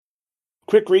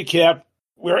quick recap.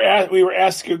 We were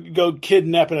asked to go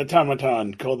kidnap an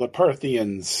automaton called the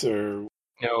Parthians, or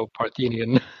No,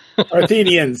 Parthenian.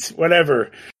 Parthenians,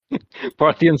 whatever.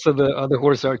 Parthians are the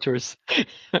horse archers.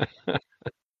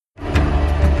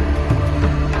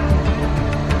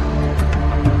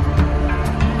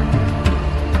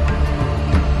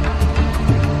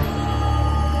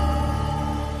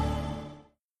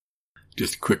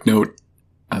 Just a quick note,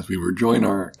 as we rejoin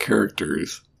our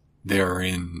characters, they are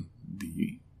in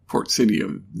the port city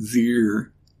of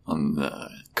Zir on the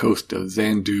coast of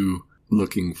Zandu,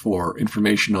 looking for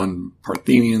information on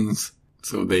Parthenians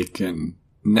so they can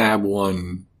nab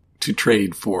one to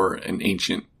trade for an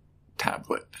ancient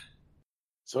tablet.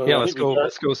 So yeah, let's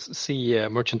go see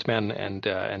merchantmen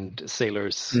and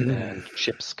sailors and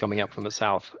ships coming up from the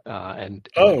south, and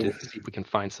see if we can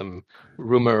find some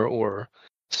rumor or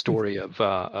story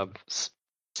of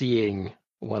seeing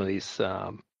one of these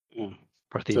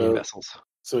Parthenian vessels.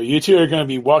 So you two are going to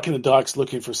be walking the docks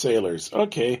looking for sailors.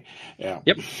 Okay. Yeah.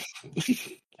 Yep.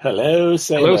 Hello,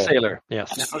 sailor. Hello, sailor.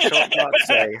 Yes. Thou shalt not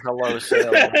say hello,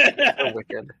 sailor. So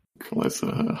wicked. Let's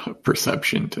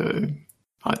perception to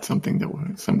spot something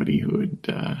that somebody who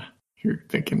would you're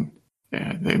thinking,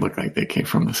 yeah, they look like they came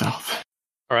from the south.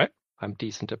 All right. I'm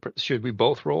decent at. Should we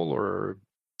both roll, or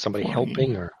somebody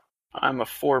helping, or? I'm a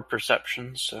 4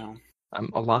 perception, so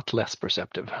I'm a lot less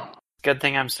perceptive. Good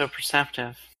thing I'm so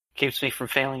perceptive. Keeps me from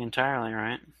failing entirely,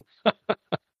 right?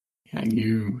 Yeah,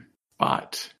 you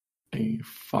spot a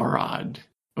Farad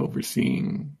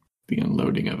overseeing the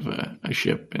unloading of a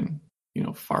ship, and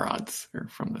Farads are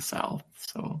from the south,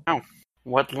 so. Oh,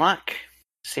 what luck!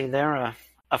 See, they're a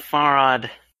Farad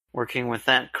working with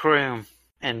that crew,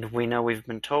 and we know we've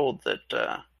been told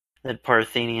that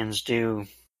Parthenians do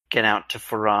get out to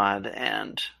Farad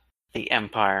and the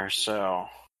Empire, so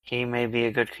he may be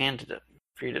a good candidate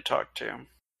for you to talk to.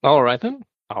 All right, then.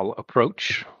 I'll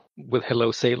approach with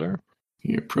hello, sailor.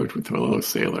 You approach with hello,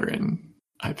 sailor, and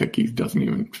I think he doesn't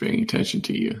even pay any attention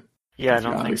to you. Yeah, I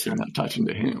don't think so. You're not touching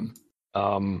to him.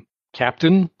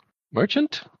 Captain?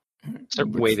 Merchant? Start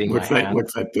waving my hand.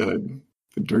 What's that, the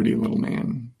dirty little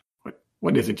man?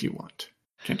 What is it you want?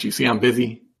 Can't you see I'm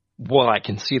busy? Well, I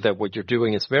can see that what you're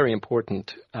doing is very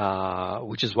important,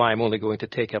 which is why I'm only going to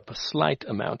take up a slight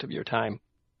amount of your time.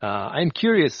 I'm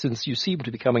curious, since you seem to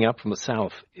be coming up from the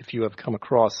south, if you have come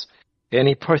across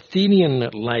any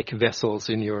Parthenian-like vessels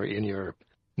in your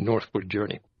northward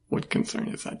journey. What concern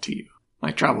is that to you?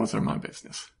 My travels are my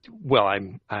business. Well,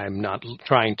 I'm not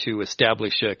trying to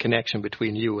establish a connection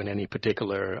between you and any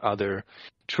particular other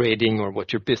trading or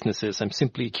what your business is. I'm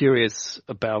simply curious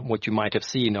about what you might have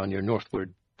seen on your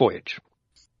northward voyage.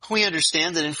 We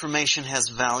understand that information has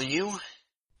value,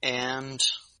 and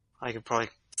I could probably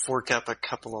fork up a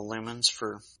couple of lumens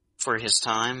for his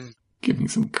time. Give me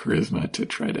some charisma to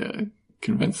try to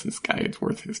convince this guy it's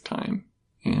worth his time.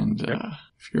 And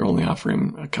if you're only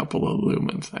offering a couple of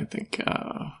lumens, I think,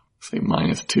 say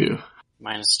 -2.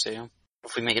 -2.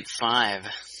 If we make it 5.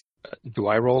 Do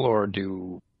I roll, or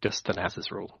do just the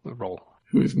Thanasis roll?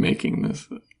 Who's making this?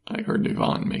 I heard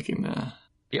Yvonne making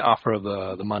the offer of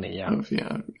the money, yeah.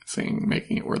 Saying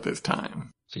making it worth his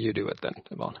time. So you do it then,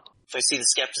 Yvonne. If I see the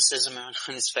skepticism on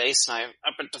his face and I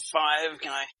up it to 5,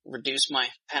 can I reduce my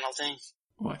penalty?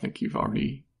 Well, I think you've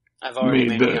already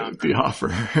made the offer.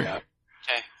 Yeah.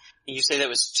 Okay. You say that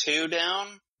was 2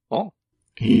 down? Oh.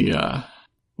 He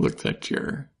looked at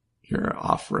your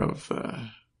offer of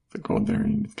the gold there,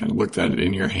 and kind of looked at it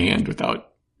in your hand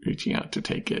without reaching out to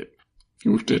take it. If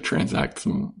you were to transact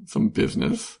some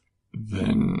business,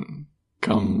 then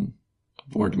come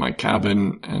aboard my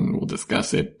cabin and we'll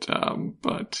discuss it,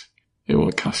 but it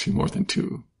will cost you more than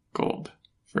 2 gold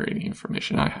for any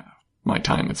information I have. My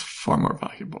time is far more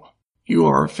valuable. You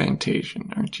are a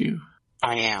Fantasian, aren't you?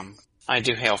 I am. I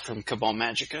do hail from Cabal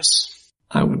Magicus.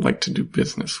 I would like to do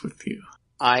business with you.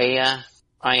 I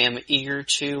am eager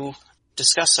to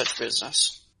discuss such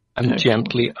business. I'm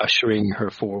gently ushering her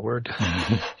forward.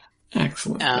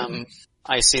 Excellent.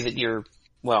 I see that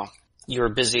you're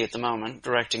busy at the moment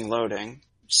directing loading,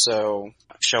 so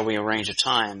shall we arrange a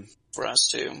time for us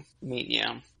to meet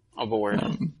you aboard?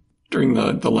 During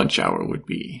the lunch hour would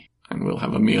be, and we'll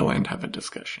have a meal and have a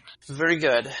discussion. Very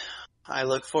good. I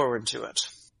look forward to it.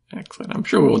 Excellent. I'm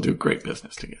sure we'll do great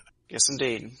business together. Yes,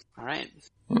 indeed. All right.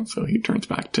 And so he turns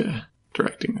back to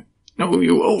directing. No,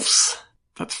 you oafs.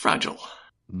 That's fragile.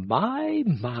 My,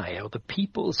 how the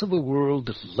peoples of the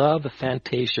world love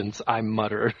Fantasians, I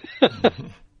mutter.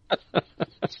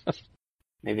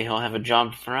 Maybe he'll have a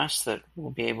job for us that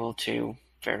we'll be able to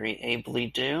very ably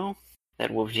do,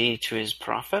 that will be to his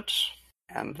profit,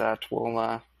 and that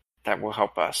will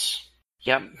help us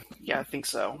Yep. Yeah, I think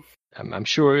so. I'm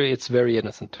sure it's very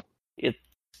innocent. It's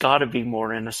got to be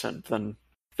more innocent than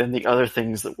the other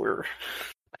things that we're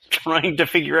trying to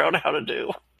figure out how to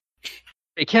do.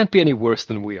 It can't be any worse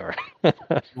than we are.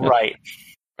 Right.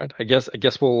 Right. I guess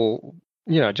we'll,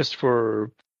 just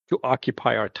to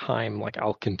occupy our time, like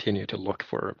I'll continue to look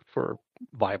for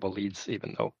viable leads,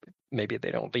 even though maybe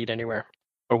they don't lead anywhere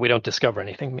or we don't discover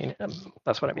anything. I mean,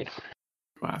 that's what I mean.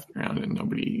 Go ask around and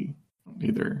nobody,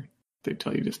 either they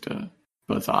tell you just to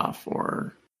buzz off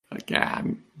or like, yeah,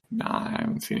 nah, I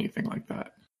haven't seen anything like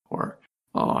that. Or,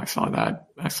 oh, I saw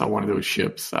one of those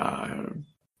ships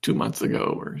 2 months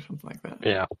ago or something like that.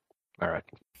 Yeah. All right.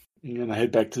 And I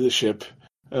head back to the ship.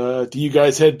 Do you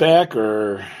guys head back,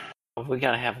 or? We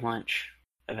gotta have lunch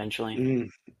eventually.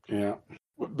 Yeah.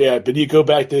 Yeah, but you go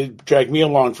back to drag me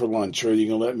along for lunch, or are you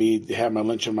gonna let me have my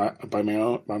lunch by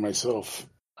myself?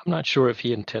 I'm not sure if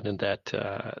he intended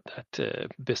that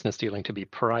business dealing to be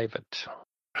private.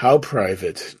 How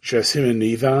private? Just him and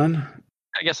Yvonne?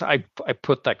 I guess I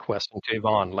put that question to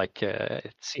Yvonne. Like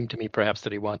it seemed to me perhaps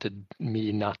that he wanted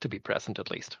me not to be present,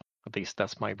 at least. At least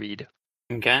that's my read.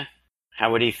 Okay.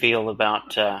 How would he feel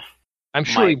about? I'm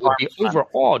sure he would be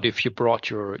overawed if you brought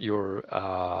your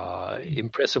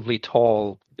impressively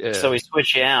tall. So we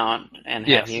switch you out and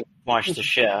have you watch the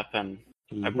ship, and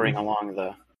I bring along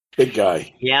the big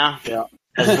guy. Yeah.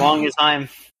 As long as I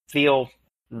feel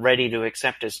ready to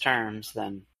accept his terms,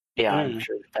 then I'm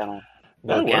sure that'll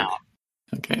work out.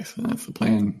 Okay, so that's the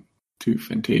plan. 2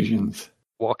 Fantasians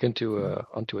walk onto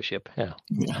a ship. Yeah.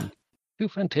 2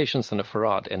 Fantasians and a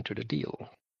Farad enter the deal.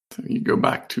 So you go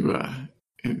back to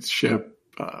his ship.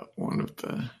 One of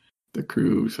the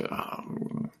crews,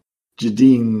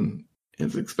 Jadine,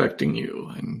 is expecting you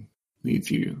and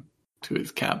leads you to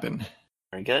his cabin.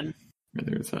 Very good. Where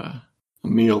there's a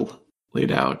meal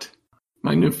laid out.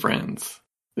 My new friends.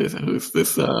 Who's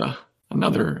this?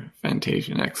 Another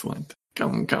Fantasian. Excellent.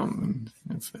 Come.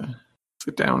 Let's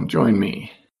sit down. Join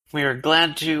me. We are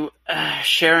glad to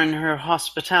share in her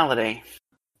hospitality.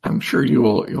 I'm sure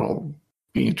you'll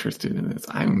be interested in this.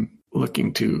 I'm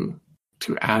looking to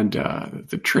add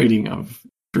the trading of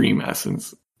Dream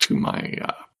Essence to my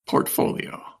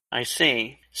portfolio. I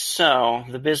see. So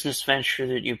the business venture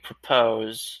that you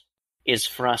propose is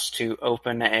for us to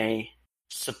open a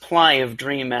supply of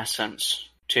Dream Essence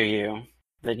to you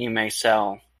that you may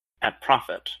sell at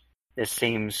profit. This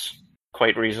seems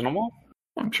quite reasonable.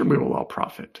 I'm sure we will all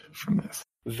profit from this.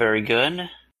 Very good.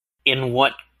 In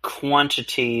what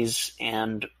quantities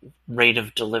and rate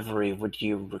of delivery would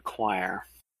you require?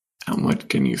 How much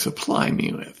can you supply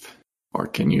me with? Or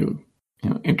can you,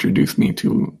 introduce me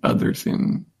to others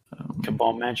in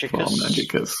Cabal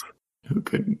Magicus who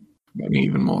could get me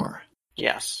even more?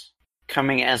 Yes.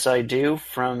 Coming as I do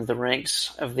from the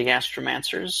ranks of the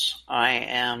Astromancers, I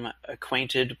am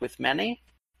acquainted with many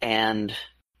and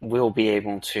will be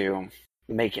able to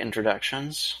make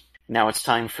introductions. Now it's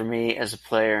time for me as a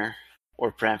player,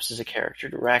 or perhaps as a character,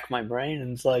 to rack my brain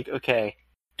and it's like, okay,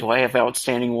 do I have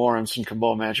outstanding warrants in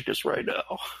Cabal Magicus right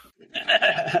now?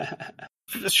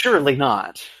 Surely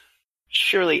not.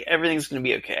 Surely everything's going to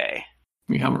be okay.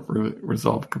 We haven't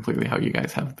resolved completely how you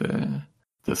guys have the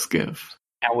skiff.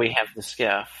 How we have the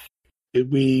skiff.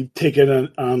 Did we take it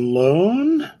on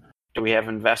loan? Do we have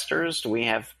investors? Do we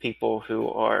have people who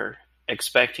are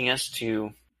expecting us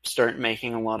to start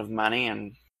making a lot of money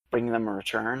and bring them a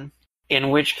return? In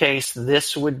which case,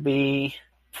 this would be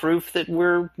proof that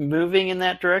we're moving in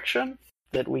that direction,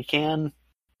 that we can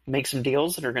make some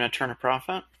deals that are going to turn a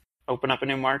profit, open up a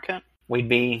new market. We'd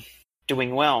be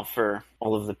doing well for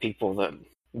all of the people that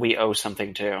we owe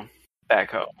something to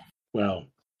back home. Well,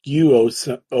 you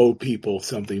owe people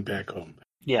something back home.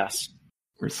 Yes.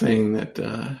 We're saying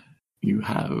that you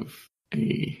have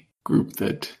a group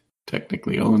that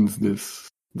technically owns the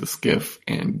skiff,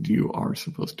 and you are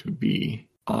supposed to be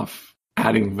off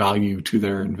adding value to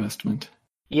their investment.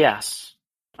 Yes,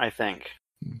 I think.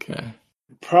 Okay.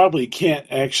 Probably can't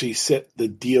actually set the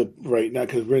deal right now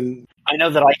because I know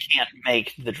that I can't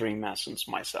make the Dream Essence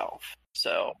myself,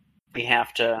 so we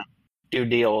have to do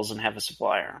deals and have a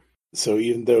supplier. So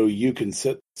even though you can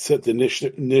set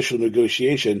the initial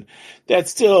negotiation, that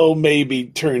still may be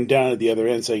turned down at the other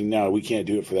end, saying no, we can't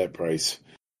do it for that price.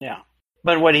 Yeah.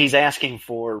 But what he's asking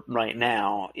for right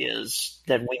now is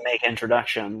that we make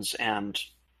introductions and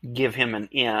give him an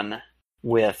in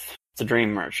with the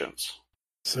Dream Merchants.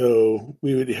 So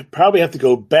we would probably have to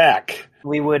go back.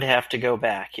 We would have to go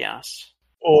back, yes.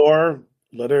 Or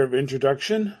letter of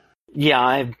introduction?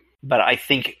 Yeah, but I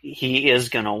think he is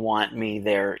going to want me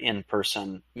there in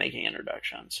person making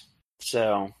introductions.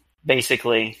 So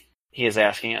basically, he is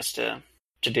asking us to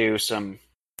to do some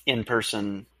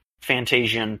in-person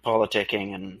Fantasian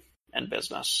politicking and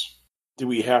business. Do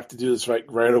we have to do this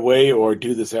right away, or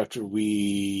do this after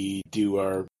we do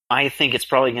our... I think it's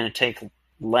probably going to take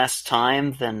less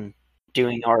time than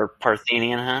doing our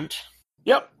Parthenian hunt.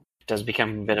 Yep. It does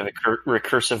become a bit of a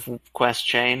recursive quest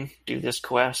chain. Do this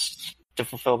quest to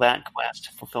fulfill that quest,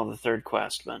 to fulfill the third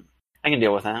quest, but I can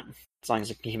deal with that as long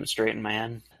as I can keep it straight in my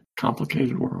head.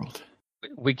 Complicated world.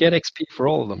 We get XP for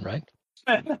all of them, right?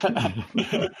 Have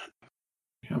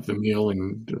the meal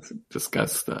and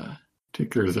discuss the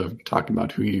particulars of talking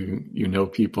about who you know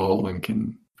people and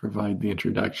can provide the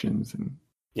introductions. And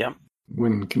yep.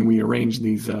 When can we arrange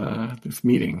these this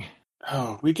meeting?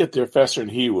 Oh, we get there faster than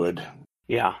he would.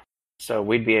 Yeah. So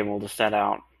we'd be able to set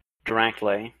out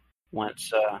directly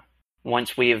once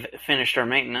we've finished our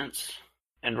maintenance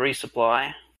and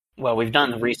resupply. Well, we've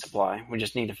done the resupply. We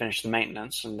just need to finish the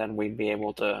maintenance, and then we'd be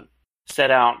able to set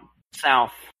out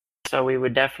south. So we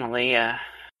would definitely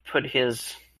put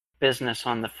his business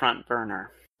on the front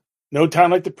burner. No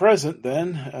time like the present,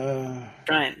 then.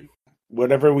 Right.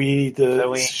 Whatever we need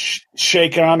to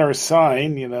shake on or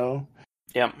sign,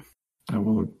 Yep. I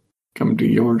will come to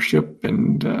your ship,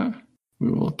 and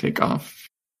we will take off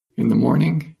in the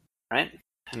morning. Right.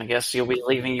 And I guess you'll be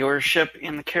leaving your ship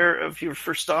in the care of your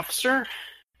first officer,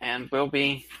 and we'll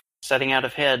be setting out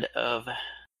ahead of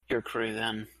your crew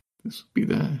then. This will be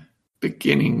the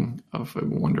beginning of a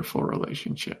wonderful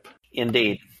relationship.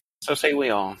 Indeed. So say we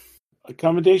all.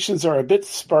 Accommodations are a bit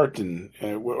Spartan,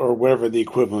 or whatever the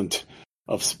equivalent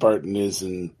of Spartan is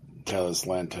in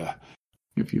Talislanta.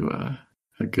 Give you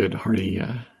a good hearty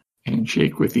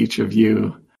handshake with each of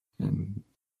you, and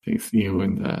they see you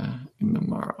in the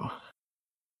morrow.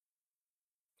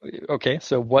 Okay,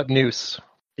 so what news?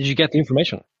 Did you get the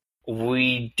information?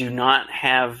 We do not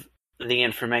have the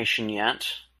information yet,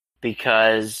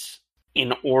 because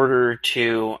in order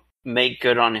to make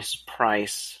good on his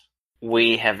price,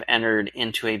 we have entered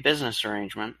into a business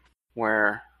arrangement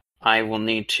where I will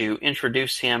need to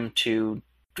introduce him to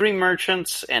dream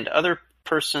merchants and other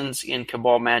persons in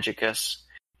Cabal Magicus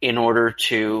in order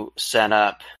to set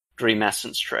up dream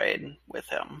essence trade with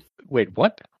him. Wait,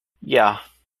 what? Yeah.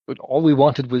 But all we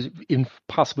wanted was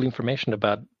possible information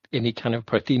about any kind of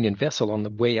Parthenian vessel on the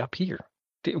way up here.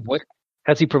 What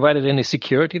has he provided any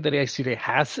security that he actually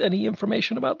has any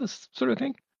information about this sort of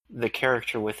thing? The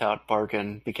character without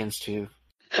bargain begins to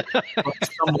look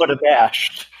somewhat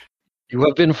abashed. You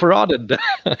have been frauded.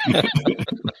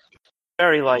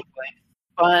 Very likely.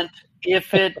 But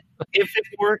if it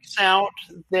works out,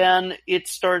 then it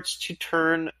starts to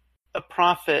turn a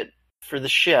profit for the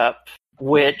ship,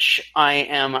 which I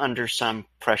am under some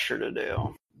pressure to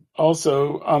do.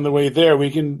 Also, on the way there,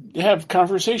 we can have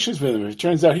conversations with him. If it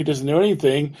turns out he doesn't know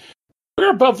anything,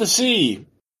 we're above the sea.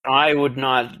 I would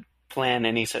not plan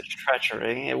any such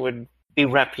treachery. It would be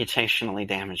reputationally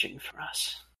damaging for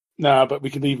us. Nah, but we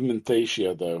can leave him in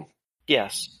Thacia, though.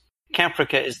 Yes.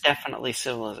 Caprica is definitely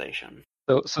civilization.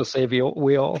 So say we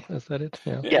all? Is that it?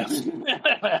 Yeah. Yes.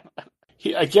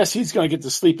 I guess he's going to get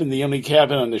to sleep in the only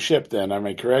cabin on the ship then, am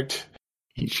I correct?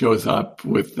 He shows up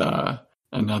with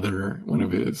another one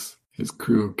of his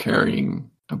crew carrying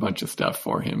a bunch of stuff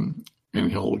for him, and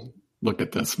he'll look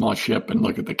at the small ship and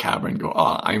look at the cabin and go,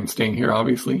 I'm staying here,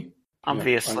 obviously.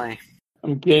 Obviously.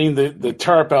 I'm getting the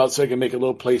tarp out so I can make a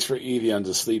little place for Evian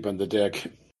to sleep on the deck.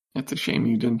 It's a shame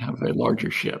you didn't have a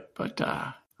larger ship, but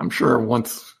I'm sure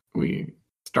once we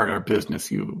start our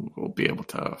business, you will be able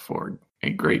to afford a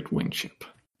great wind ship.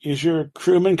 Is your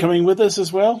crewman coming with us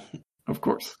as well? Of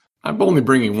course. I'm only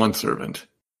bringing one servant.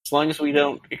 As long as we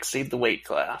don't exceed the weight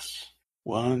class.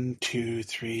 1, 2,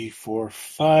 3, 4,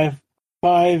 5.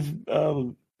 5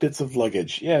 bits of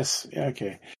luggage. Yes. Yeah,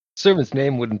 okay. Servant's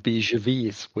name wouldn't be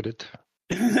Javis, would it?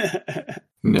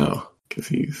 No, because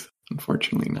he's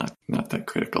unfortunately not that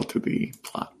critical to the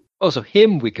plot. Oh, so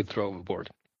him we could throw overboard,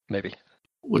 maybe.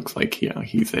 Looks like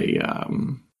he's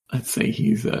let's say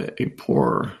he's a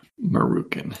poor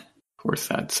Marucan, poor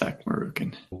sad sack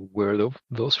Marucan. Where are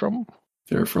those from?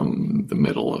 They're from the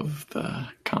middle of the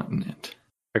continent.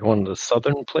 Like one of the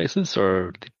southern places,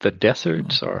 or the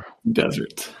deserts, or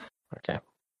deserts. Okay.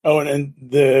 Oh, and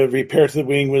the repair to the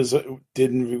wing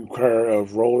didn't require a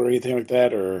roll or anything like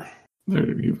that, or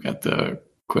there, you've got the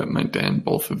equipment, and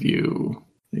both of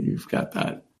you've got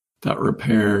that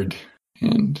repaired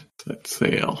and set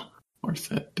sail or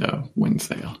set wind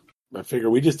sail. I figure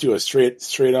we just do a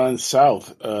straight on south,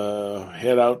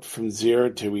 head out from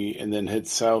Zira and then head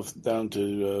south down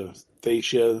to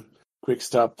Thacia. Quick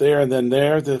stop there, and then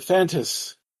there to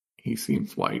Thantis. He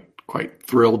seems quite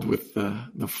thrilled with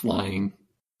the flying.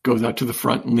 Goes out to the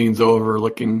front and leans over,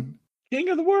 looking King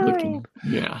of the world. looking.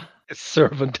 Yeah. A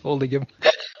servant holding him.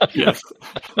 Yes.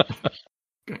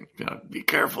 Be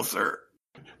careful, sir.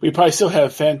 We probably still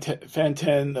have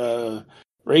Fantan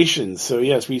rations, so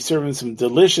yes, we serve him some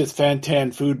delicious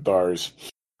Fantan food bars.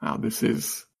 Wow, this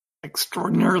is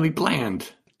extraordinarily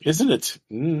bland. Isn't it?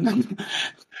 Mm.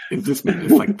 Is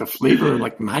like the flavor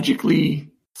like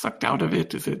magically sucked out of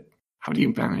it? How do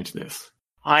you manage this?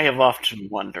 I have often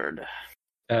wondered.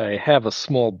 I have a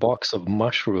small box of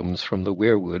mushrooms from the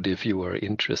weirwood if you are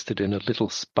interested in a little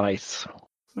spice.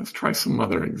 Let's try some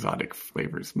other exotic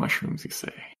flavors. Mushrooms, you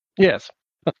say? Yes.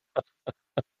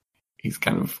 He's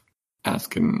kind of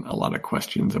asking a lot of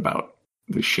questions about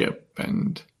the ship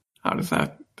and how does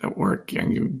that work?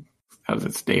 How does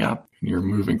it stay up? And you're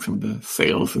moving some of the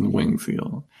sails and the wing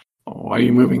seal. Oh, why are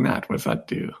you moving that? What does that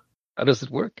do? How does it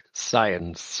work?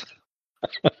 Science.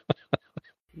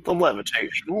 The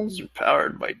levitationals are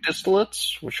powered by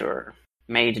distillates, which are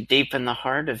made deep in the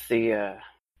heart of the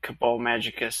Cabal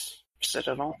Magicus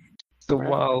Citadel. So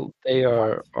while they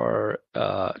are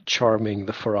charming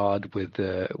the Farad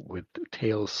with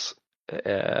tales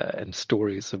and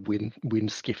stories of wind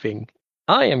skiffing,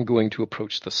 I am going to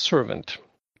approach the servant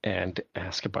and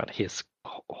ask about his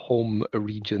home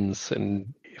regions,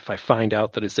 and if I find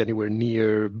out that it's anywhere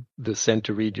near the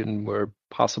center region where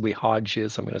possibly Hodge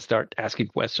is, I'm going to start asking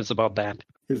questions about that.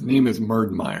 His name is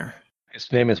Murdmeyer.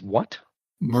 His name is what?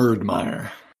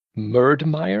 Murdmeyer.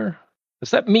 Murdmeyer?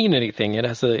 Does that mean anything? It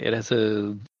has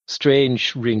a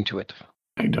strange ring to it.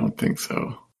 I don't think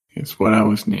so. It's what I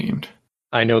was named.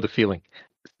 I know the feeling.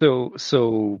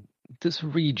 So this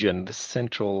region, the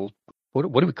central, what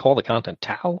do we call the continent?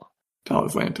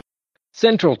 Talisanta.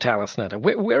 Central Talisanta.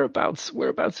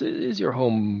 Whereabouts is your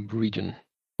home region?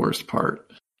 Worst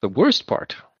part. The worst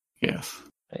part? Yes.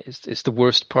 Is the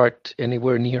worst part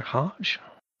anywhere near Hodge?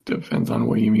 Depends on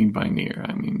what you mean by near.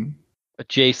 I mean,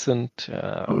 adjacent.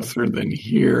 Closer than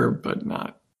here, but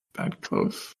not that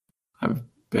close. I've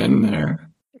been there.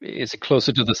 Is it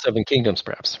closer to the Seven Kingdoms,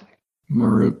 perhaps?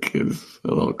 Maruk is a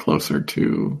little closer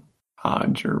to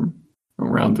Hodge, or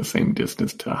around the same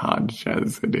distance to Hodge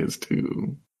as it is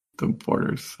to the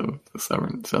borders of the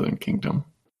Southern Kingdom.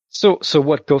 So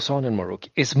what goes on in Maruk?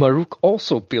 Is Maruk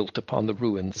also built upon the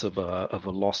ruins of a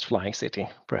lost flying city,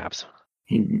 perhaps?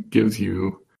 He gives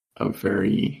you a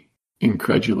very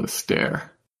incredulous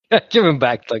stare. Give him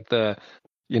back like the,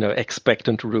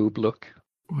 expectant rube look.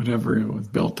 Whatever it was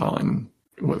built on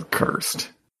was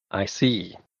cursed. I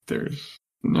see. There's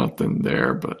nothing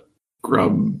there but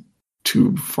grub,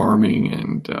 tube farming,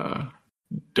 and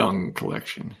dung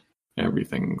collection.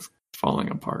 Everything's falling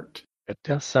apart. It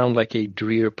does sound like a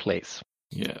drear place.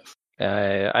 Yes.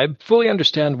 I fully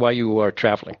understand why you are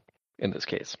traveling in this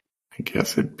case. I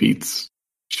guess it beats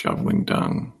shoveling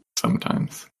dung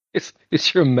sometimes.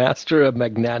 Is your master a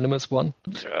magnanimous one?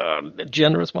 A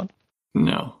generous one?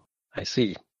 No. I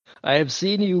see. I have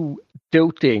seen you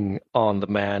doting on the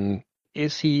man.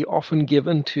 Is he often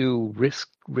given to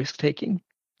risk-taking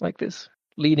like this?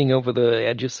 Leaning over the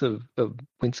edges of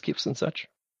windskiffs and such?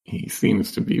 He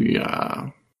seems to be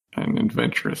an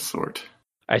adventurous sort.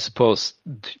 I suppose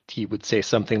he would say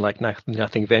something like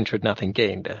nothing ventured, nothing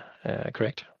gained,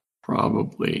 correct?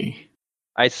 Probably.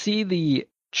 I see the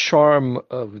charm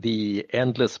of the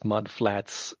endless mud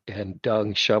flats and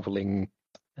dung shoveling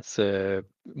has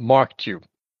marked you.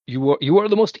 You are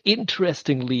the most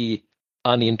interestingly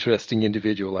uninteresting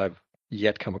individual I've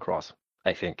yet come across,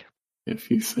 I think. If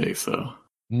you say so.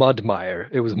 Mudmeyer.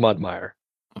 It was Mudmeyer.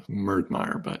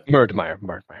 Murdmeyer, but... Murdmeyer.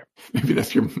 Maybe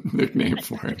that's your nickname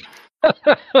for him.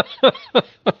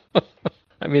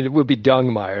 I mean, it would be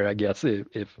Dungmeyer, I guess,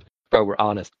 if I were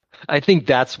honest. I think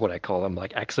that's what I call him,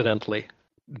 like accidentally.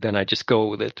 Then I just go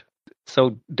with it.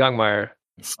 So, Dungmeyer.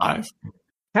 Size.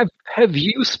 Have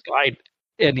you spied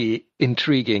any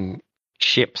intriguing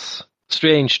ships,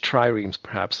 strange triremes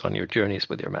perhaps, on your journeys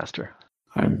with your master?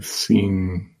 I've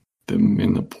seen them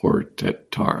in the port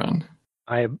at Taran.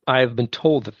 I've been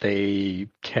told that they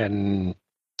can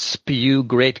spew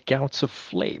great gouts of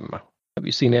flame. Have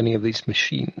you seen any of these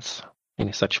machines?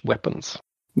 Any such weapons?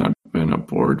 Not been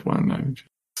aboard one. I've just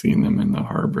seen them in the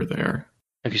harbor there.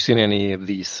 Have you seen any of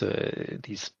these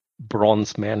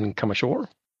bronze men come ashore?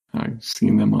 I've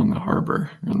seen them on the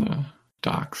harbor, on the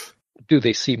docks. Do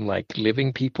they seem like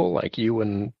living people, like you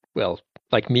and, well,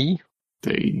 like me?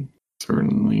 They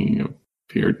certainly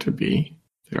appear to be.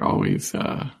 They're always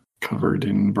covered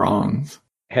in bronze.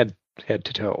 Head to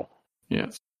toe?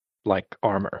 Yes. Like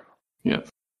armor? Yes.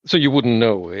 So you wouldn't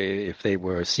know if they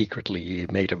were secretly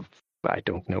made of, I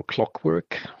don't know,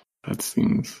 clockwork? That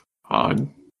seems odd.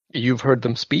 You've heard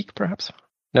them speak, perhaps?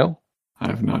 No?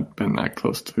 I've not been that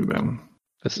close to them.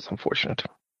 This is unfortunate.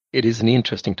 It is an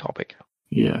interesting topic.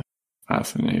 Yeah,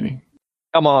 fascinating.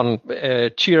 Come on,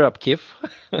 cheer up, Kif.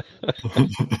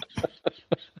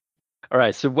 All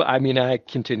right, so I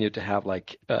continue to have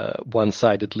like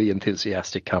one-sidedly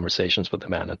enthusiastic conversations with the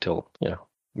man until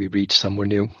we reach somewhere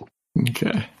new.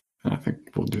 Okay, I think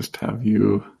we'll just have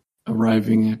you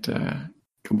arriving at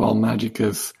Cabal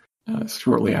Magicus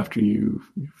shortly after you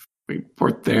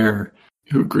report there.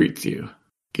 Who greets you?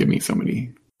 Give me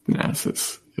somebody.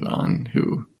 Thanasis, Yvonne,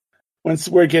 who? Once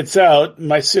word gets out,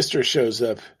 my sister shows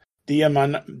up,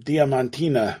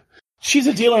 Diamantina. She's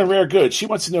a dealer in rare goods. She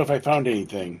wants to know if I found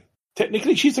anything.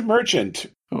 Technically, she's a merchant.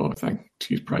 Oh, I think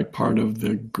she's probably part of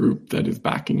the group that is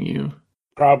backing you.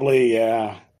 Probably,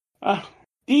 yeah.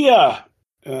 Dia!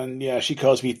 And yeah, she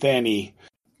calls me Thani.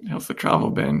 How's the travel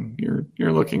been?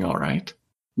 You're looking all right.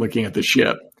 Looking at the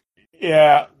ship.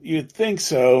 Yeah, you'd think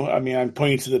so. I mean, I'm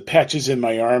pointing to the patches in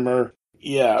my armor.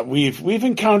 Yeah, we've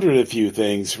encountered a few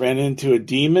things. Ran into a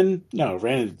demon. No,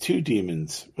 ran into 2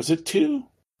 demons. Was it 2?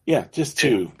 Yeah, just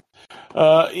 2.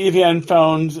 Evian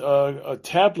found a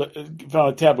tablet.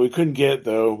 Found a tablet. We couldn't get it,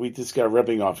 though. We just got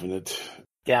rubbing off in it.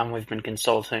 Yeah, and we've been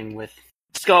consulting with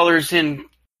scholars in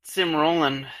Cimmeral,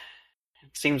 and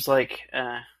it seems like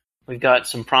we've got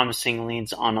some promising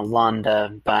leads on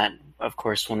Alanda, but of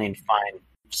course we'll need to find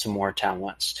some more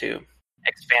tablets to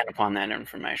expand upon that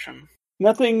information.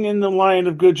 Nothing in the line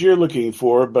of goods you're looking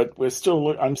for, but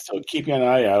I'm still keeping an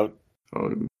eye out.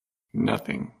 Oh,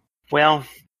 nothing. Well,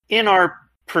 in our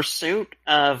pursuit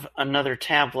of another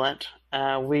tablet,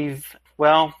 we're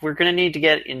going to need to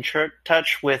get in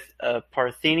touch with a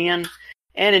Parthenian,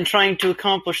 and in trying to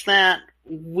accomplish that,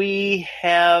 we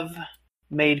have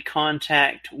made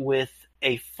contact with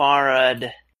a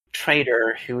Farad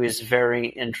trader who is very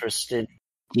interested.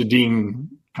 Jadine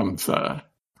comes out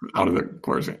of the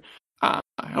chorus.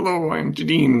 Hello, I'm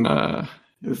Jadine.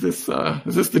 Is this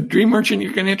the dream merchant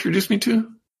you're going to introduce me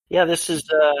to? Yeah, this is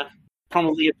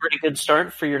probably a pretty good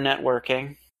start for your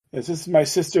networking. This is my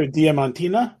sister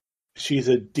Diamantina. She's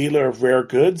a dealer of rare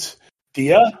goods.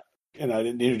 Dia, and I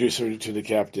didn't introduce her to the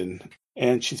captain.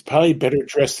 And she's probably better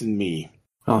dressed than me.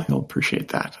 Well, he'll appreciate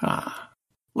that.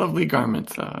 Lovely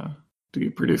garments. Do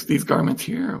you produce these garments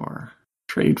here or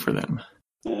trade for them?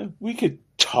 We could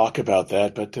talk about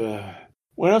that, but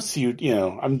what else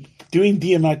do I'm doing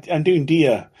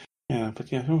Dia. Yeah,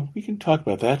 but we can talk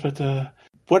about that.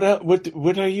 But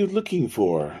what are you looking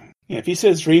for? Yeah, if he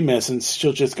says dream essence,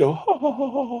 she'll just go, ho, ho,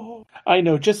 ho, ho. I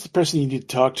know just the person you need to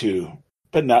talk to,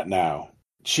 but not now.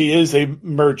 She is a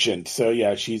merchant, so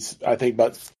yeah, she's, I think,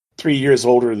 about 3 years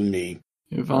older than me.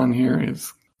 Yvonne here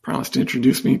has promised to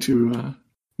introduce me to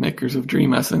makers of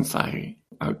dream essence. I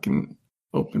can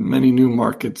open many new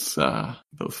markets,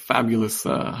 those fabulous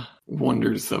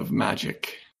wonders of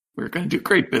magic. We're going to do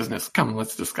great business. Come,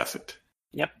 let's discuss it.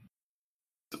 Yep.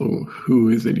 So who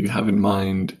is it you have in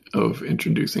mind of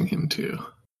introducing him to?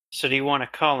 So do you want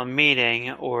to call a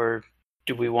meeting, or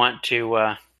do we want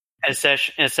to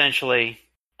essentially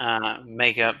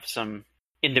make up some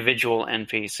individual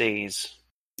NPCs?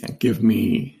 Yeah, give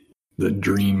me the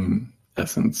dream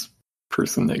essence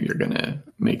person that you're going to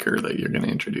make her, that you're going to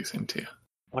introduce him to.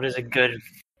 What is a good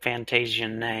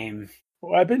Fantasian name?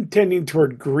 Well, I've been tending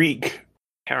toward Greek.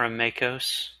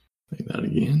 Karamakos. Say that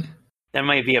again. That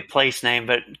might be a place name,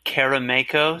 but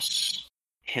Karamakos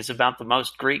is about the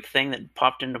most Greek thing that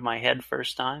popped into my head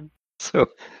first time. So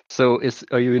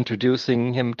are you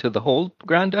introducing him to the whole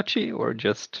Grand Duchy, or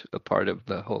just a part of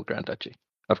the whole Grand Duchy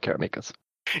of Karamakos?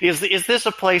 Is this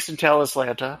a place in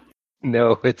Talislanta?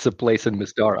 No, it's a place in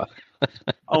Mystara.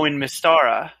 Oh, in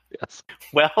Mystara? Yes.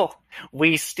 Well,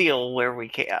 we steal where we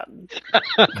can.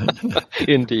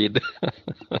 Indeed.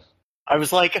 I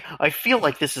was like, I feel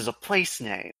like this is a place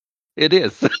name. It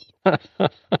is. But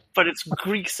it's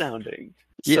Greek sounding.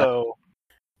 Yeah. So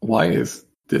Why is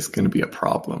this going to be a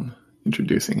problem,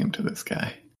 introducing him to this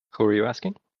guy? Who are you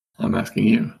asking? I'm asking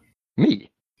you.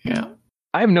 Me. Yeah.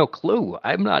 I have no clue.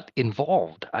 I'm not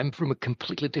involved. I'm from a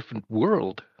completely different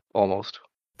world, almost.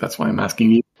 That's why I'm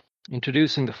asking you.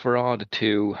 Introducing the Farad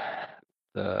to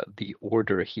the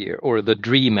order here, or the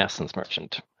Dream Essence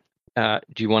Merchant. Do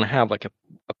you want to have like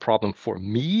a problem for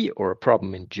me, or a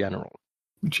problem in general?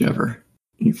 Whichever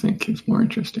you think is more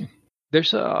interesting.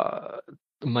 There's a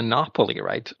monopoly,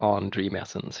 right, on Dream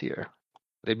Essence here.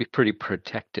 They'd be pretty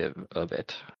protective of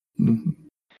it. Mm-hmm.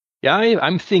 Yeah,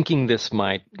 I'm thinking this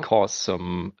might cause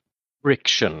some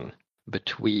friction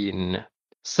between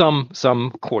some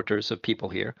quarters of people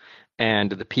here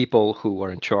and the people who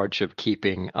are in charge of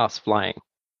keeping us flying.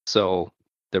 So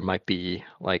there might be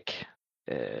like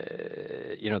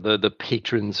the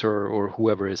patrons or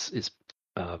whoever is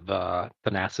of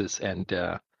Thanasis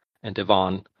and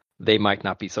Yvonne, they might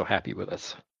not be so happy with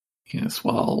us. Yes,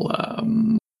 while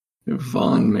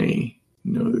Yvonne may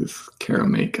know this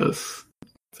Karamakos,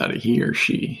 is that a he or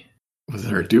she? Was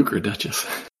it a duke or duchess?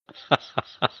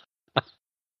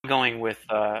 Going with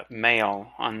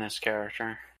male on this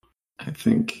character. I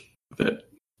think that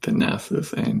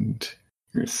Thanasis and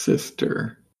your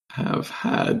sister have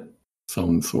had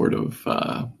some sort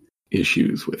of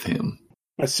issues with him.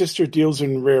 My sister deals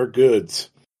in rare goods.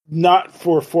 Not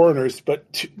for foreigners,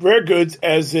 but rare goods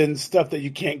as in stuff that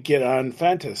you can't get on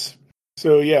Fantas.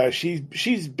 So yeah, she's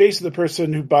basically the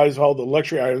person who buys all the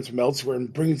luxury items from elsewhere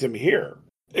and brings them here.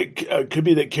 It could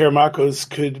be that Karamakos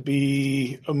could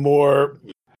be a more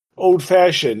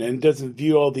old-fashioned and doesn't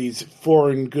view all these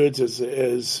foreign goods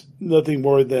as nothing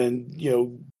more than,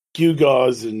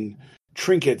 gewgaws and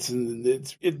trinkets, and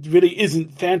it really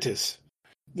isn't Fantas.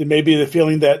 There may be the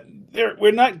feeling that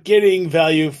we're not getting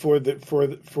value for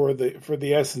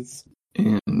the essence.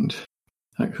 And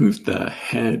who's the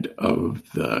head of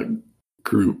the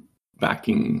group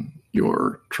backing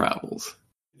your travels?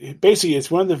 Basically,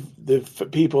 it's one of the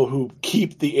people who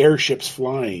keep the airships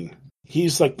flying.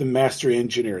 He's like the master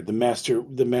engineer, the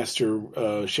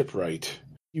master shipwright.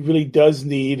 He really does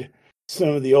need some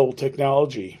of the old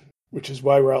technology, which is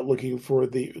why we're out looking for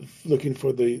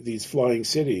these flying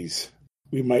cities.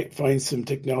 We might find some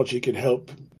technology that can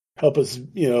help us,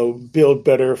 build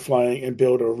better flying and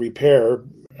build or repair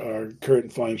our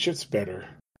current flying ships better.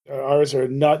 Ours are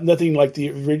nothing like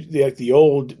the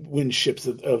old wind ships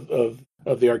of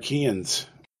the Archaeans.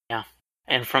 Yeah,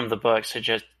 and from the books, it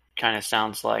just kind of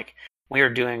sounds like we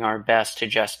are doing our best to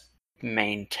just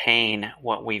maintain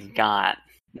what we've got,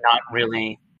 not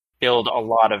really build a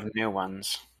lot of new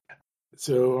ones.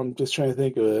 So I'm just trying to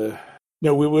think.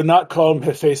 No, we would not call him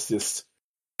Hephaestus.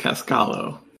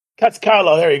 Cascalo.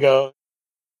 There you go.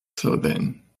 So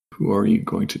then, who are you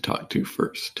going to talk to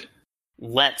first?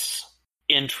 Let's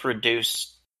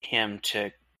introduce him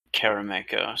to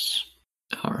Karamakos.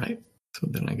 All right. So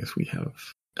then I guess we have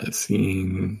a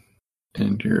scene,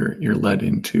 and you're led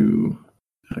into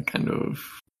a kind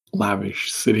of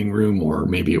lavish sitting room, or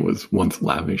maybe it was once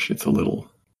lavish. It's a little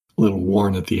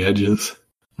worn at the edges.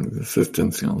 The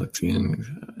assistants, lets you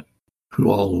in. Who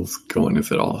all's going?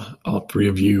 Is it all three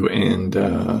of you and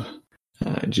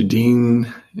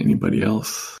Jadine? Anybody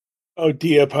else? Oh,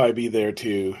 Dia probably be there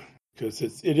too, because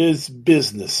it is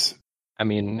business. I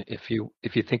mean, if you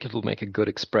think it'll make a good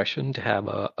expression to have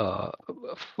a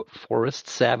forest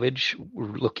savage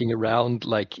looking around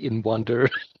like in wonder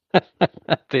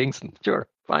at things, sure,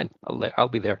 fine, I'll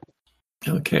be there.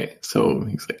 Okay, so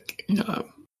he's like,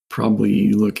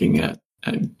 probably looking at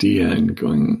Dia and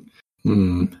going,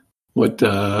 what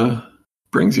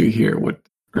brings you here? What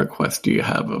request do you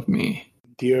have of me?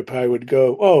 Dia probably would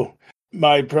go,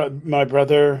 my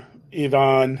brother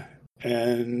Ivan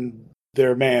and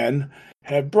their man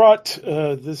have brought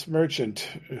this merchant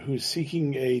who's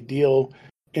seeking a deal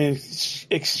in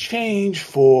exchange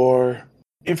for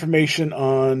information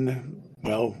on,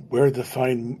 where to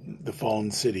find the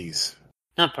fallen cities.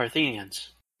 Not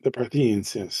Parthenians. The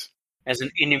Parthenians, yes. As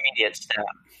an intermediate step.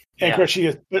 And correct,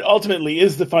 but ultimately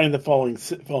is to find the fallen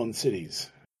cities.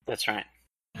 That's right.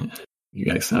 You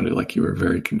guys sounded like you were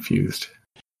very confused.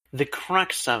 The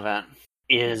crux of it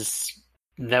is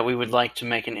that we would like to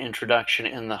make an introduction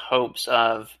in the hopes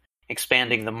of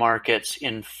expanding the markets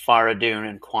in Faradun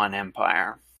and Quan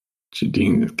Empire.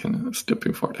 Jadine is kind of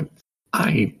stepping forward.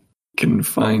 I can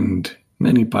find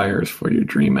many buyers for your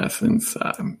dream essence.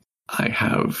 I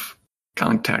have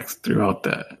contacts throughout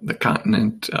the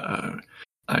continent.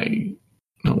 I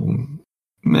know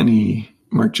many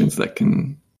merchants that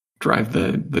can drive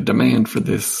the demand for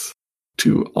this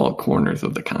to all corners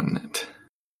of the continent.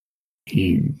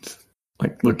 He's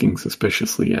looking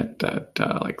suspiciously at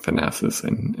Thanasis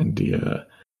and Dia.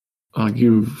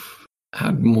 You've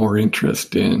had more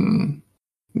interest in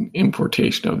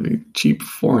importation of the cheap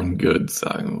foreign goods.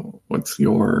 What's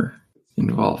your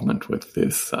involvement with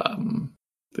this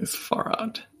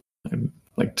Farad? I'd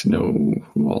like to know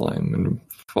who all I'm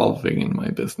involving in my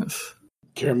business.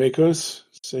 Karamakos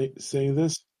saying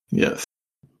this? Yes.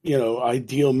 I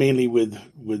deal mainly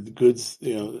with goods,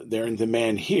 they're in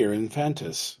demand here in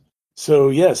Fantas. So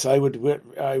yes, I would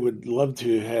love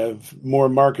to have more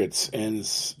markets, and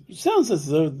it sounds as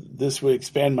though this would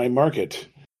expand my market.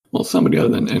 Well, somebody other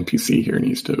than NPC here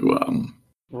needs to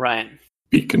right.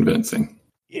 be convincing.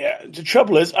 Yeah, the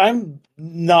trouble is I'm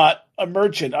not a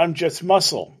merchant, I'm just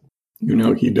muscle.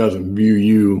 He doesn't view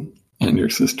you and your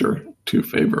sister too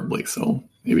favorably, so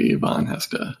maybe Yvonne has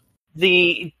to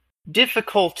The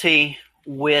difficulty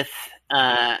with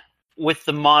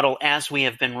the model as we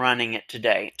have been running it to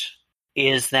date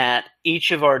is that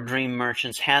each of our dream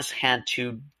merchants has had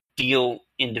to deal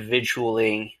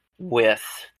individually with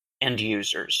end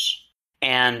users.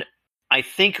 And I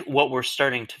think what we're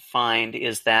starting to find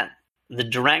is that the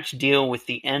direct deal with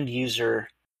the end user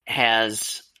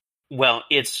it's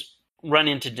run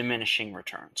into diminishing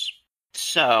returns.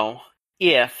 So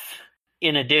if,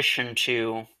 in addition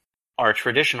to our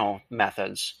traditional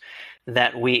methods,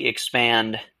 that we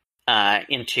expand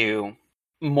into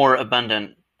more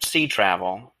abundant sea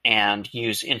travel and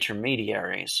use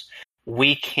intermediaries,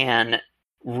 we can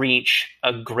reach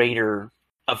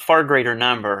a far greater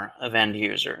number of end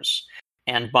users.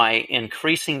 And by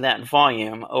increasing that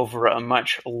volume over a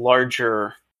much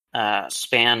larger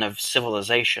span of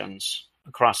civilizations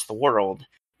across the world,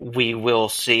 we will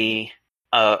see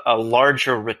a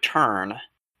larger return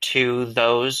to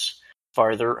those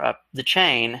farther up the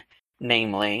chain,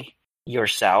 namely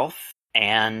yourself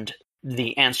and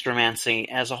the Anstromancy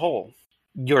as a whole.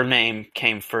 Your name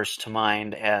came first to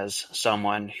mind as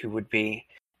someone who would be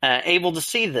able to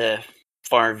see the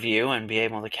far view and be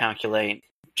able to calculate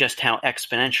just how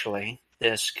exponentially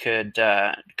this could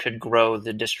grow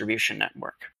the distribution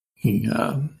network. He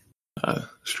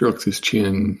strokes his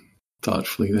chin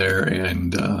thoughtfully there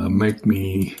and make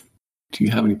me... Do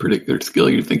you have any particular skill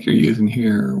you think you're using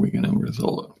here, or are we going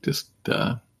to just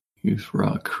use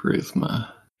raw charisma?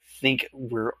 I think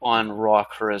we're on raw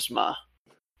charisma.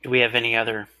 Do we have any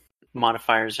other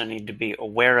modifiers I need to be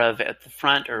aware of at the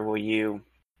front, or will you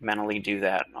mentally do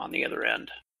that on the other end?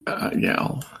 Yeah,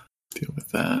 I'll deal with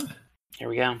that. Here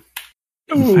we go.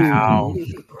 Wow.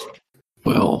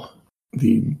 Well,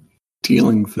 the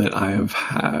dealings that I have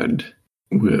had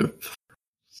with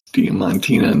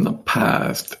Diamantina in the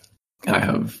past, I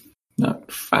have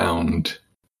not found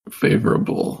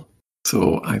favorable.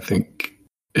 So I think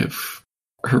if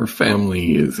her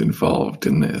family is involved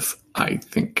in this, I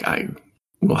think I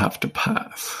will have to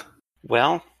pass.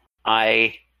 Well,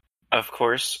 I, of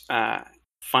course,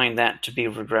 find that to be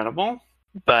regrettable,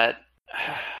 but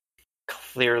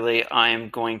clearly I am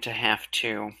going to have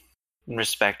to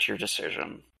respect your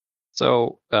decision.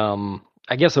 So,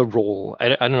 I guess a roll. I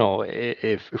don't know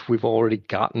if we've already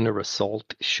gotten a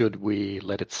result. Should we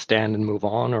let it stand and move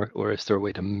on, or is there a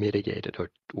way to mitigate it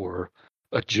or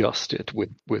adjust it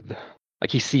with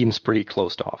like he seems pretty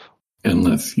closed off?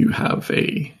 Unless you have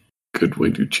a good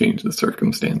way to change the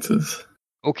circumstances.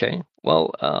 Okay.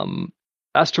 Well,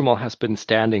 Astromal has been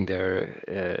standing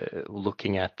there,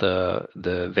 looking at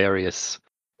the various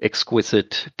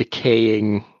exquisite,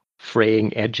 decaying,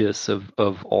 fraying edges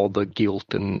of all the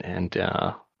guilt and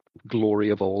glory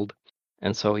of old.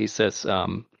 And so he says,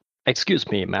 excuse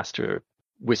me, Master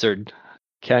Wizard,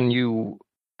 can you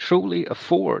truly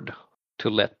afford to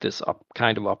let this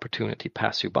kind of opportunity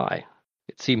pass you by?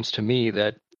 It seems to me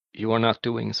that you are not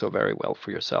doing so very well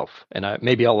for yourself. And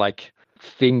maybe I'll like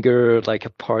finger like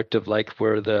a part of like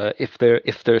where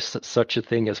if there's such a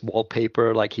thing as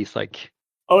wallpaper, like he's like,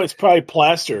 oh, it's probably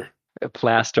plaster. A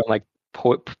plaster, like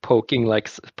poking like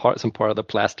some part of the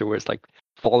plaster where it's like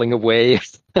falling away.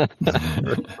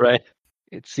 Right?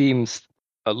 It seems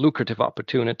a lucrative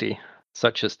opportunity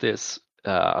such as this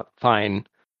fine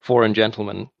foreign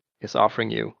gentleman is offering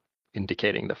you,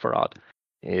 indicating the Farad,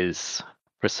 is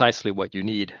precisely what you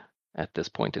need at this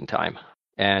point in time.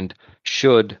 And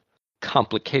should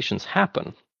complications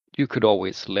happen, you could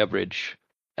always leverage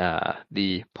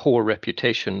the poor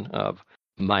reputation of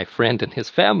my friend and his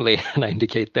family, and I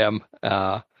indicate them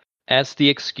as the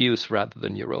excuse rather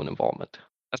than your own involvement,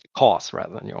 as the cause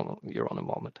rather than your own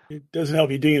involvement. It doesn't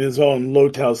help you doing his own low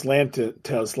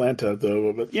Tauslanta,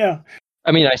 though. But yeah,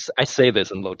 I mean, I say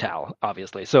this in Lotal,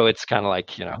 obviously, so it's kind of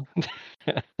like, you know,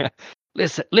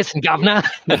 listen, governor.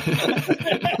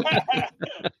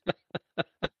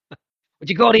 What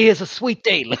you got here is a sweet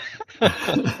deal.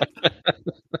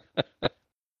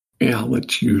 Yeah, I'll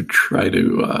let you try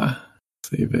to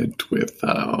save it with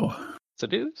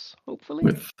seduce,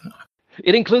 hopefully.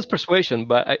 It includes persuasion,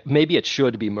 but maybe it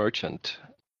should be merchant.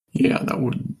 Yeah, that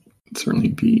would certainly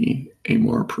be a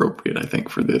more appropriate, I think,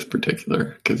 for this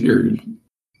particular, because you're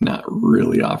not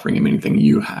really offering him anything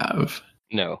you have.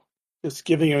 No. Just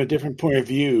giving him a different point of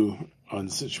view on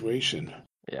the situation.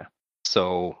 Yeah.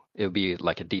 So it would be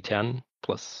like a D10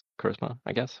 plus charisma,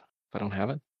 I guess, if I don't have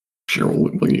it. Sure,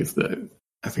 we'll use the...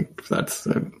 I think that's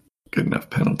a good enough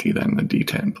penalty then, the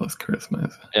D10 plus charisma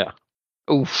is. Yeah.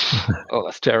 Oof. Oh,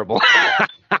 that's terrible.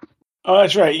 Oh,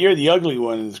 that's right. You're the ugly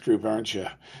one in this group, aren't you?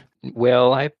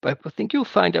 Well, I think you'll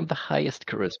find I'm the highest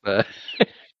charisma.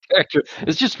 character.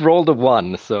 It's just rolled a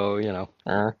 1, so,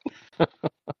 I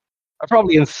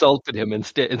probably insulted him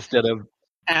instead of...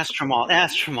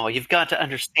 Astramal, you've got to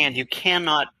understand, you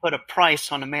cannot put a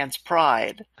price on a man's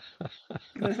pride.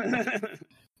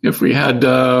 If we had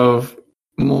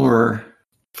more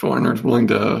foreigners willing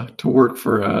to work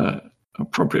for a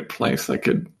appropriate place, I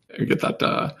could get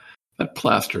that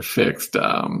plaster fixed.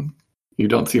 You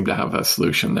don't seem to have a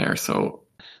solution there, so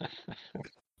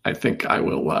I think I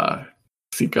will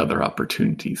seek other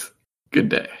opportunities. Good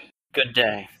day. Good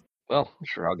day. Well,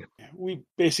 shrug. We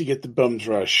basically get the bum's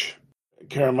rush.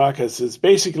 Karamakis is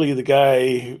basically the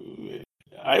guy who,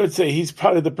 I would say he's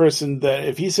probably the person that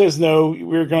if he says no,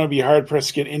 we're going to be hard-pressed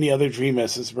to get any other Dream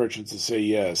Essence merchants to say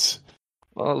yes.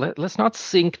 Well, let's not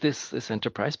sink this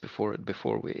enterprise before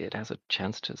it has a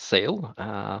chance to sail.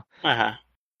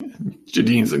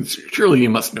 Jadine says, surely you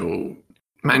must know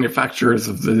manufacturers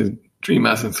of the Dream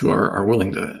Essence who are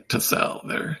willing to sell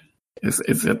there.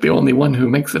 Is it the only one who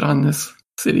makes it on this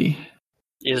city?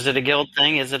 Is it a guild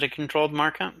thing? Is it a controlled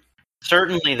market?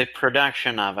 Certainly the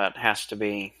production of it has to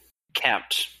be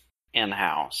kept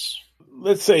in-house.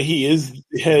 Let's say he is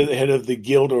head of the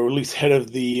guild, or at least head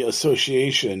of the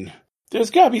association.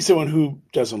 There's got to be someone who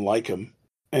doesn't like him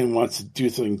and wants to do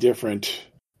something different.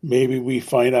 Maybe we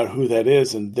find out who that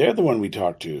is, and they're the one we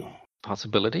talk to.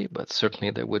 Possibility, but certainly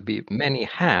there would be many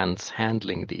hands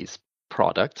handling these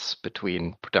products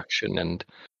between production and,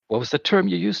 what was the term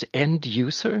you used? End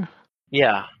user?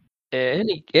 Yeah.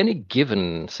 Any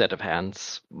given set of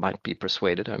hands might be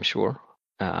persuaded, I'm sure.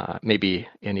 Maybe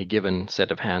any given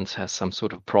set of hands has some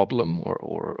sort of problem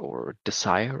or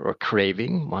desire or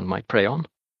craving one might prey on.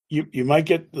 You might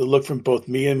get the look from both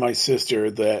me and my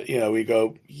sister that, we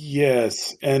go,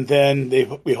 yes, and then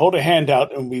we hold a hand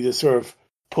out and we just sort of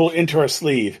pull into our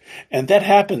sleeve. And that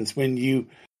happens when you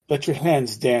let your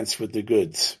hands dance with the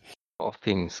goods. Well,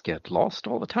 things get lost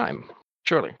all the time,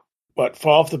 surely. What,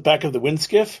 fall off the back of the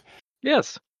windskiff?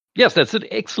 Yes, that's an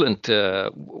excellent,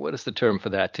 what is the term for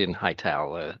that in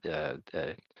Hightal?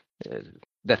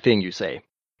 That thing you say.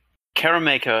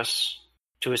 Karamakos,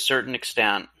 to a certain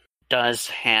extent, does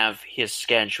have his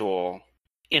schedule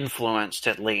influenced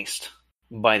at least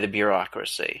by the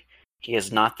bureaucracy. He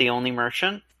is not the only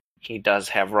merchant. He does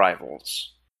have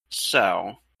rivals.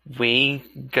 So we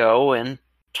go and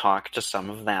talk to some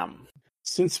of them.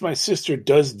 Since my sister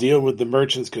does deal with the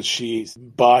merchants because she's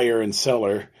buyer and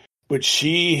seller, would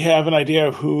she have an idea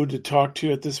of who to talk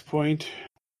to at this point?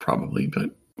 Probably,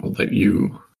 but we'll let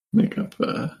you make up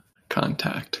a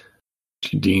contact.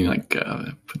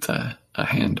 Jadine puts a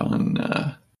hand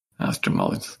on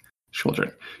Astramal's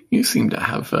shoulder. You seem to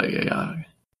have a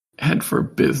head for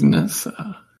business.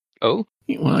 Oh?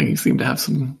 Well, you seem to have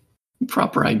some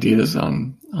proper ideas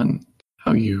on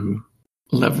how you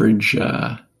leverage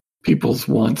people's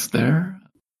wants there.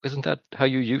 Isn't that how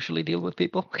you usually deal with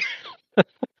people?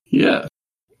 Yeah.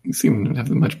 You seem to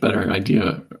have a much better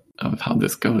idea of how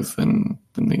this goes than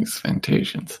these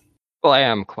Fantasians. Well, I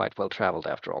am quite well traveled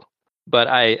after all. But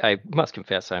I must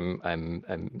confess I'm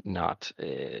not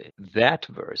that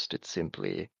versed. It's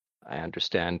simply I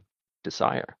understand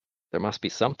desire. There must be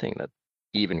something that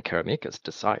even Karamakis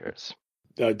desires.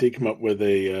 I did come up with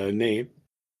a name.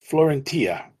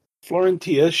 Florentia.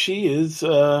 Florentia, she is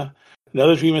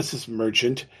another Dream Essence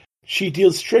merchant. She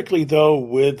deals strictly, though,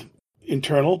 with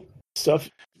internal stuff.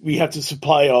 We have to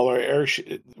supply all our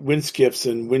windskiffs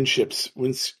and windships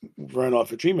run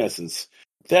off of Dream Essence.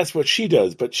 That's what she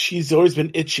does, but she's always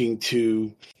been itching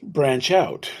to branch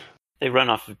out. They run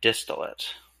off of distillate.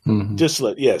 Mm-hmm.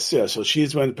 Distillate, yes. Yeah. So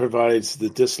she's the one that provides the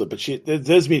distillate, but that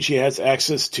does mean she has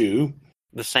access to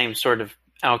the same sort of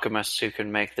alchemists who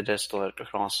can make the distillate can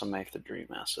also make the Dream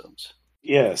Essence.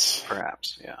 Yes.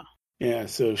 Perhaps, yeah. Yeah,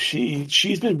 so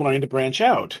she's been wanting to branch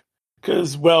out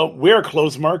because, well, we're a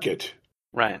closed market.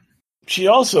 Right. She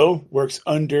also works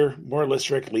under, more or less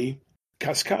strictly,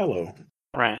 Cascalo.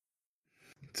 Right.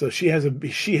 So she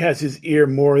has his ear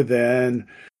more than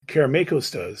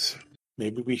Karamakos does.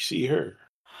 Maybe we see her.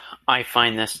 I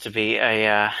find this to be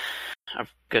a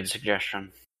good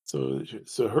suggestion.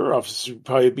 So her office would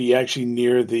probably be actually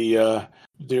near the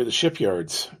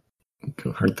shipyards. I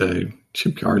heard the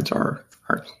shipyards are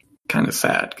kind of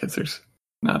sad because there's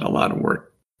not a lot of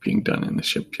work being done in the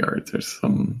shipyards. There's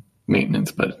some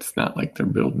maintenance, but it's not like they're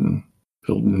building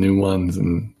new ones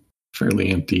and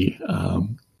fairly empty.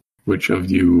 Which of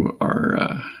you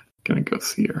are going to go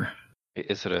see her?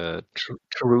 Is it a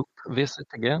troop visit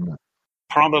again?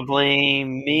 Probably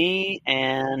me,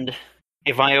 and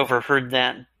if I overheard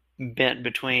that bit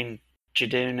between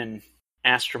Jadune and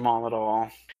Astramal at all,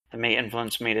 it may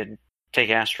influence me to take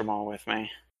Astramal with me.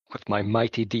 With my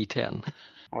mighty D10.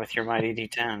 With your mighty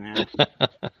D10, yeah.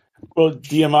 Well,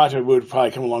 Diamata would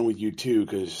probably come along with you too,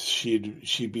 because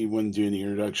she'd be one doing the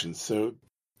introduction. So,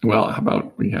 Well, how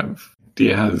about we have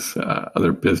Dia has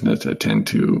other business to attend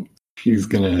to. She's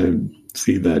gonna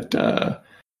see that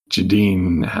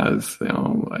Jadine has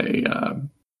a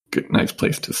good, nice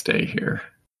place to stay here.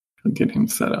 She'll get him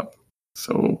set up.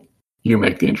 So you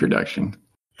make the introduction.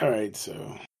 all right.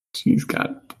 So She's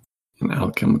got an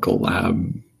alchemical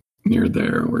lab near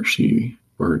there where she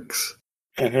works.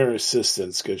 and her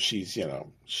assistants, because she's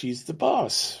the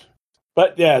boss.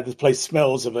 But yeah, the place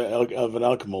smells of an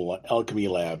alchemy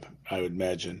lab, I would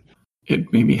imagine.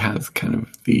 It maybe has kind of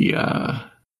the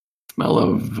smell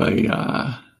of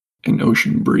an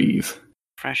ocean breeze.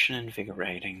 Fresh and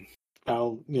invigorating.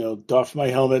 I'll doff my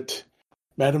helmet,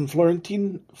 Madame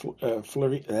Florentia.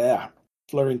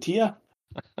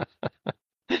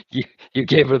 You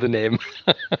gave her the name.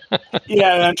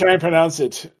 Yeah, and I'm trying to pronounce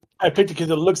it. I picked it because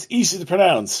it looks easy to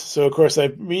pronounce, so of course I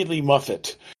immediately muff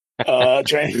it.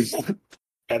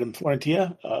 Madame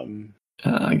Florentia.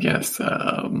 Yes,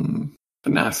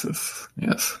 Thanasis.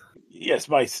 Yes. Yes,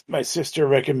 my sister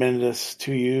recommended us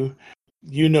to you.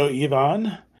 You know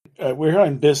Ivan. We're here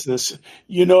on business.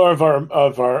 You know of our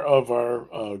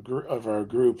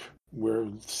group. We're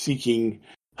seeking.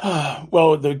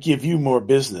 They'll give you more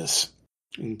business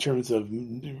in terms of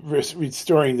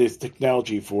restoring this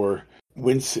technology for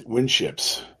wind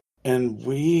ships. And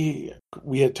we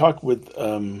had talked with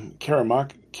Karamakios,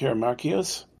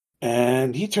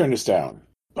 and he turned us down.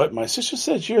 But my sister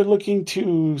said you're looking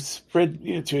to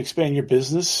to expand your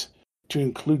business to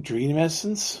include Dream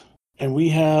Essence, and we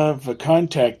have a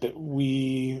contact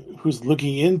who's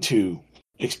looking into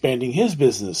expanding his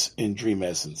business in Dream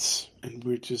Essence, and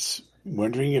we're just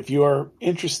wondering if you are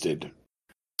interested.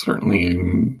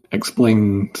 Certainly,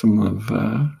 explain some of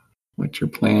what your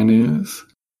plan is.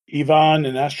 Ivan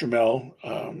and Astromel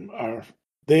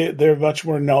they're much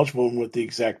more knowledgeable on what the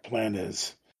exact plan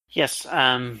is. Yes,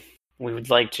 we would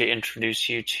like to introduce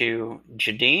you to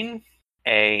Jadine,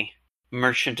 a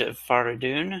merchant of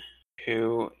Faradun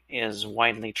who is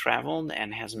widely traveled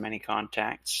and has many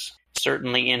contacts.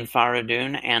 Certainly in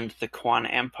Faradun and the Quan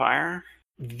Empire.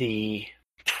 The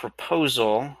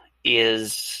proposal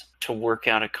is to work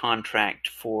out a contract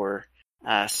for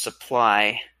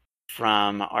supply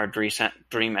from our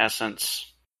Dream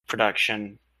Essence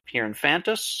production here in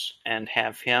Phantus and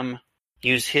have him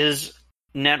use his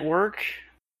network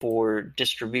for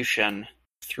distribution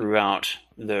throughout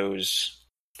those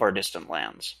far distant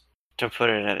lands. To put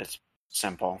it at its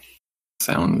simple.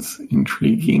 Sounds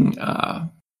intriguing.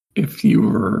 If you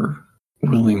were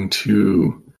willing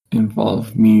to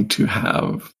involve me to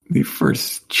have the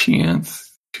first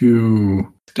chance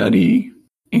to study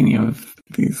any of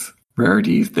these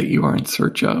rarities that you are in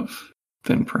search of,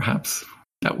 then perhaps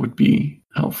that would be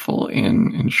helpful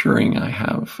in ensuring I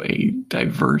have a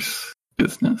diverse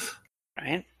business.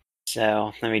 Right.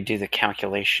 So let me do the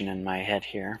calculation in my head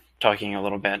here, talking a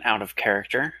little bit out of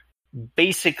character.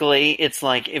 Basically, it's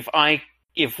like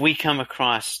if we come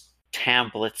across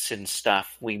tablets and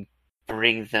stuff, we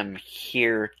bring them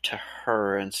here to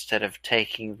her instead of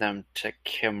taking them to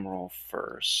Kimrel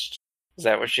first. Is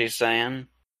that what she's saying?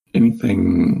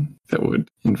 Anything that would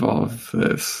involve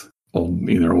this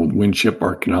either old windship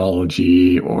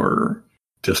archaeology or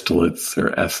distillates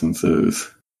or essences,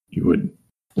 you would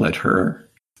let her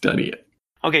study it.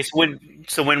 Okay,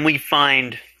 so when we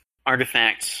find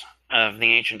artifacts of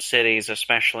the ancient cities,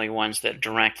 especially ones that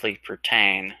directly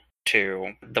pertain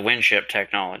to the windship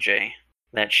technology,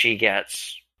 that she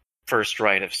gets first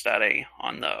right of study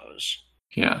on those.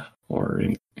 Yeah, or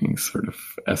any sort of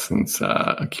essence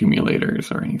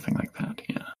accumulators or anything like that,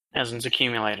 yeah. Essence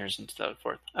accumulators and so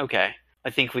forth. Okay, I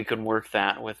think we could work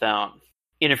that without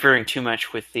interfering too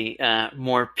much with the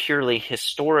more purely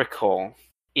historical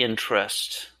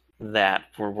interest that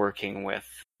we're working with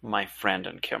my friend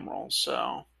in Kimrel.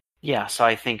 So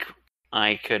I think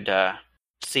I could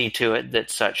see to it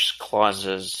that such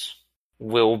clauses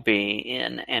will be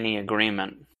in any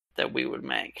agreement that we would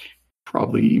make.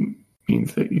 Probably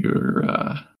means that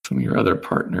some of your other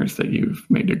partners that you've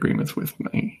made agreements with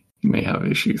may have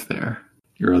issues there.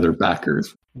 Your other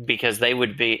backers. Because they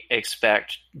would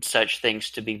expect such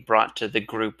things to be brought to the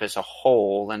group as a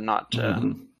whole and not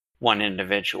to one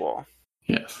individual.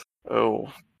 Yes.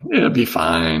 Oh. It'll be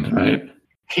fine, right?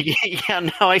 Yeah,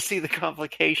 now I see the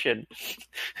complication.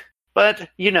 But,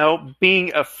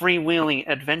 being a freewheeling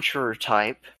adventurer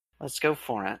type, let's go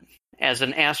for it. As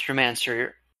an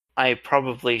astromancer, I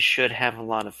probably should have a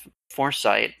lot of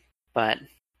foresight, but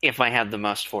if I had the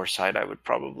most foresight, I would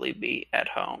probably be at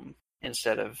home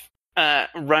instead of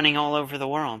running all over the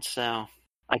world. So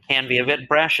I can be a bit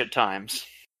brash at times.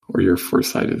 Or your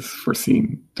foresight is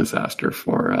foreseen disaster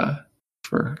for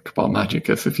Cabal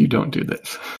Magicus if you don't do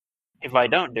this. If I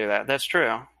don't do that, that's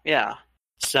true. Yeah.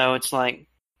 So it's like,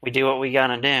 we do what we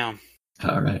gotta do.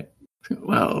 All right.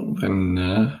 Well,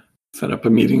 then set up a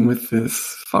meeting with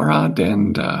this Farad,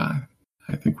 and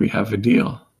I think we have a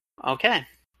deal. Okay.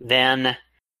 Then,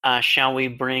 shall we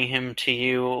bring him to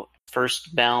you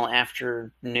first bell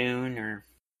after noon or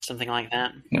something like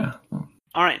that? Yeah. Well,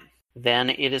 All right. Then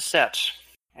it is set.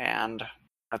 And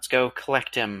let's go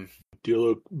collect him.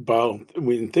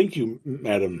 Thank you,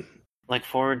 madam. Look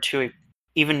forward to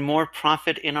even more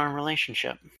profit in our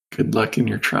relationship. good luck in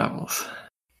your travels.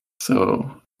 So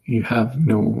you have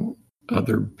no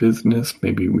other business?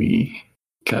 Maybe we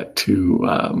cut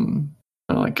to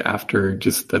like after,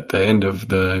 just at the end of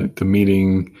the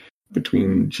meeting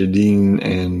between Jadine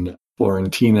and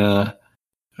Florentina,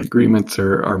 agreements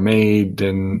are made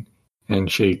and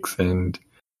handshakes and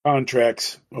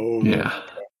contracts. Oh yeah,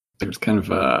 there's kind of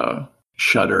a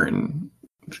shudder and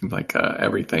it seems like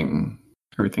everything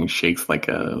shakes like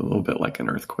a little bit like an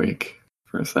earthquake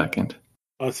for a second.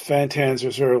 Us Fantans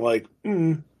are sort of like,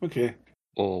 okay.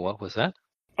 Oh, what was that?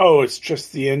 Oh, it's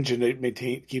just the engine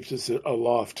that keeps us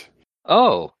aloft.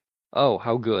 Oh,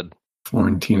 how good.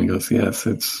 Florentina goes, yes,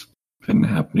 it's been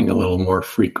happening a little more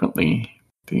frequently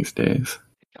these days.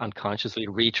 Unconsciously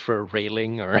reach for a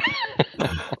railing or...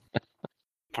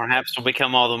 Perhaps it'll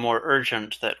become all the more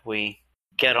urgent that we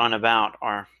get on about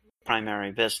our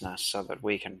primary business so that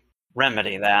we can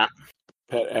remedy that.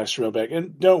 Pat asked Roback,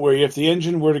 and don't worry, if the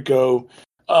engine were to go,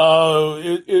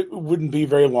 it wouldn't be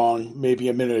very long, maybe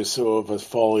a minute or so of us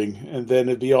falling, and then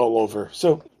it'd be all over.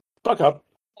 So, buck up.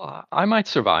 I might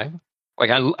survive. Like,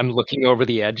 I'm looking over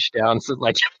the edge down, so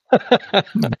like...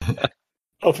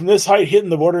 Oh, from this height, hitting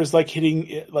the water is like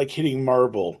hitting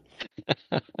marble.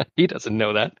 He doesn't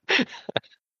know that.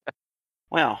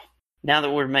 Well, now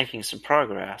that we're making some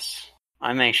progress,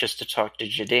 I'm anxious to talk to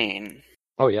Jadine.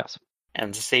 Oh, yes.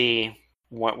 And see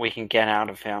what we can get out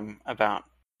of him about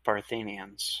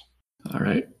Parthenians. All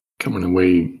right. Coming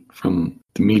away from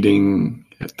the meeting,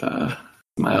 it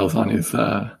smiles on his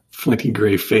flinty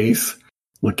gray face,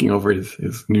 looking over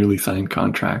his newly signed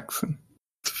contracts. And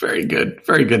it's very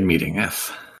good meeting,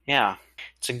 yes. Yeah,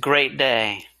 it's a great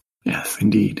day. Yes,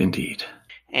 indeed.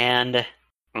 And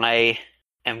I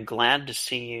am glad to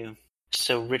see you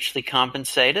so richly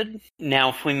compensated. Now,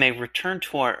 if we may return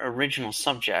to our original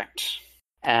subject,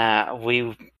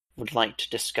 we would like to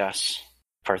discuss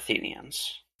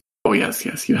Parthenians. Oh, yes,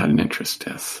 you had an interest,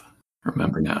 yes.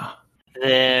 Remember now.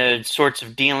 The sorts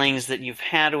of dealings that you've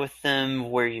had with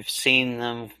them, where you've seen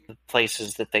them, the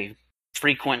places that they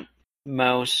frequent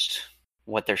most,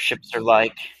 what their ships are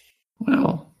like.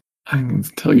 Well, I can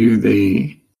tell you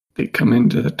they come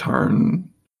into Tarn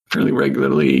fairly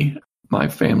regularly. My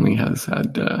family has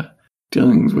had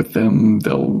dealings with them.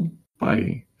 They'll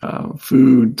buy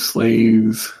food,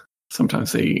 slaves.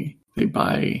 Sometimes they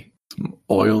buy some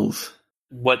oils.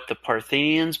 What the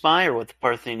Parthenians buy or what the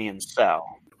Parthenians sell?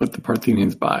 What the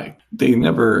Parthenians buy. They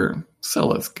never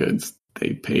sell us goods.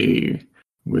 They pay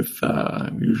with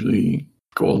usually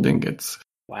gold ingots.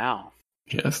 Wow.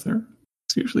 Yes,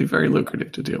 it's usually very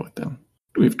lucrative to deal with them.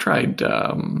 We've tried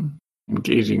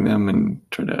engaging them and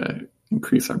try to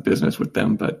increase our business with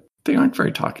them, but they aren't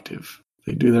very talkative.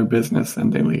 They do their business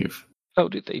and they leave. How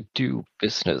do they do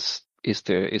business? Is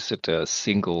it a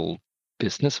single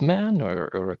businessman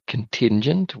or a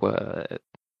contingent? What?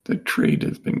 The trade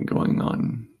has been going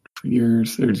on for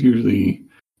years. There's usually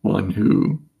one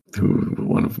who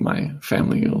one of my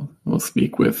family will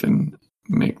speak with and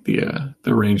make the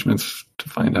arrangements to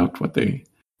find out what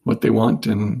they want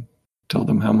and tell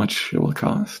them how much it will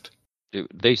cost. Do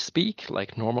they speak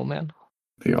like normal men?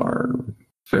 They are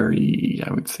very,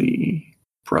 I would say,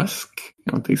 brusque.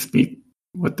 They speak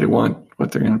what they want,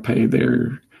 what they're going to pay.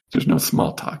 There's no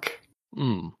small talk.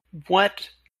 What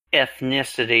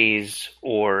ethnicities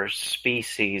or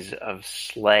species of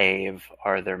slave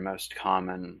are there most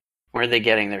common? Where are they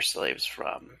getting their slaves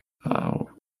from?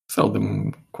 Sell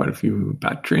them quite a few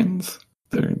Bactrians.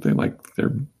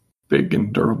 They're big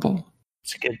and durable.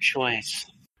 It's a good choice.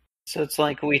 So it's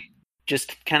like we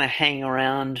just kind of hang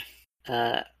around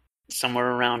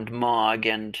somewhere around Mog,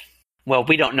 and well,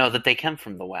 we don't know that they come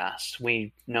from the West.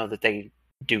 We know that they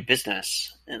do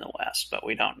business in the West, but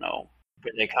we don't know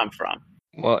where they come from.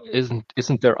 Well,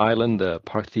 isn't their island the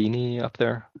Partheni up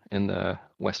there in the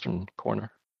western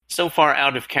corner? So far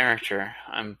out of character,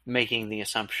 I'm making the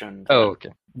assumption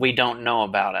that we don't know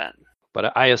about it.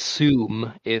 But I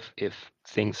assume if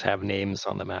things have names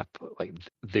on the map, like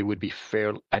they would be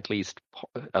at least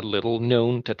a little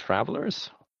known to travelers.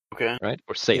 Okay. right?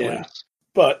 Or sailors.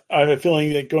 But I have a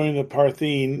feeling that going to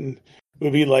Parthene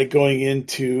would be like going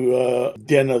into a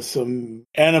den of some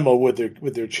animal with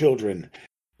their children.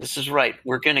 This is right.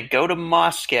 We're going to go to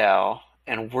Moscow,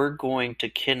 and we're going to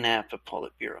kidnap a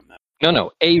Politburo member.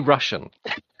 No, a Russian.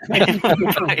 Right.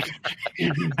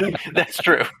 That's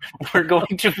true. We're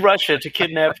going to Russia to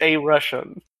kidnap a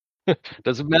Russian.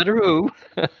 Doesn't matter who,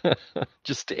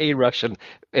 just a Russian,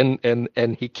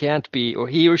 and he can't be, or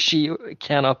he or she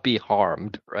cannot be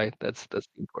harmed, right? That's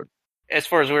important. As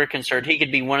far as we're concerned, he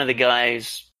could be one of the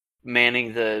guys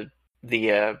manning the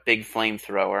big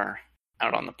flamethrower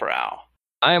out on the prow.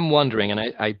 I am wondering, and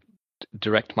I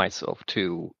direct myself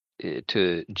to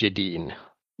Jedine.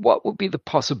 What would be the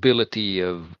possibility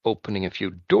of opening a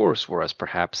few doors for us,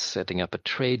 perhaps setting up a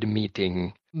trade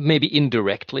meeting, maybe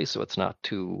indirectly, so it's not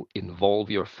to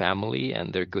involve your family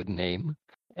and their good name?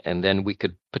 And then we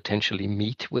could potentially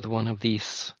meet with one of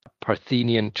these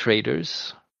Parthenian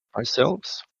traders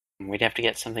ourselves. We'd have to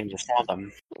get something to sell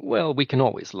them. Well, we can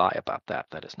always lie about that.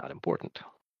 That is not important.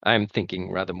 I'm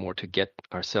thinking rather more to get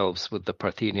ourselves with the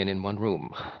Parthenian in one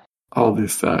room. All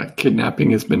this kidnapping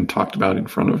has been talked about in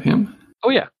front of him. Oh,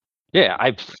 yeah.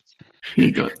 Yeah, He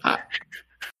goes,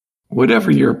 whatever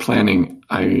you're planning,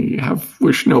 I have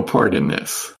wish no part in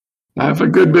this. I have a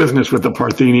good business with the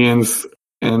Parthenians,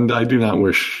 and I do not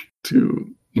wish to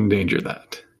endanger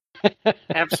that.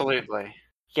 Absolutely.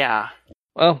 Yeah.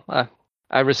 Well,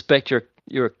 I respect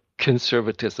your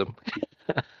conservatism.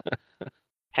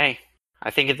 Hey, I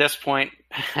think at this point,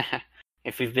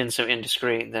 if we've been so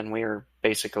indiscreet, then we're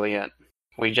basically it.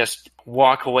 We just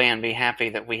walk away and be happy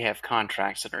that we have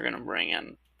contracts that are going to bring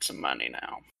in some money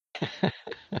now.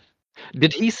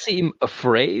 Did he seem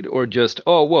afraid, or just,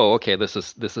 oh, whoa, okay, this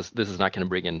is not going to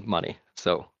bring in money?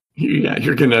 So Yeah,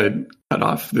 you're going to cut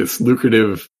off this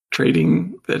lucrative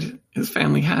trading that his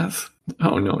family has?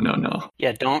 Oh, no.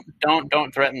 Yeah,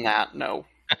 don't threaten that. No.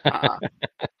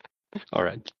 All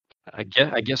right. I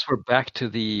guess we're back to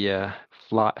the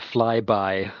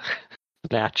fly-by,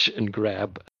 snatch and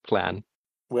grab plan.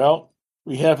 Well,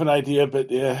 we have an idea, but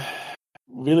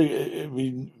really,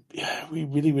 we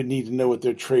really would need to know what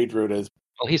their trade route is.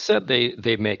 Well, he said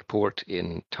they make port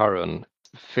in Tarun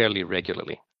fairly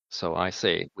regularly, so I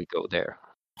say we go there.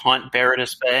 Haunt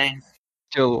Baratus Bay.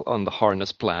 Still on the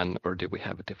harness plan, or do we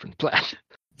have a different plan?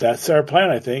 That's our plan,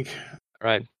 I think.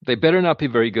 Right. They better not be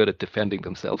very good at defending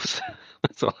themselves.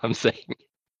 That's all I'm saying.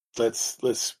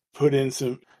 Let's put in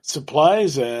some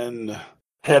supplies and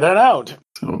head on out.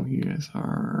 So you guys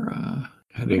are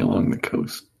heading along the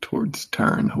coast towards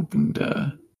Tarn, hoping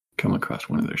to come across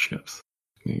one of their ships.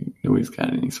 Nobody's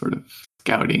got any sort of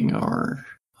scouting or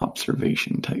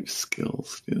observation type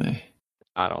skills, do they?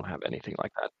 I don't have anything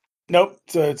like that. Nope,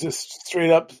 so just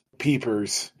straight up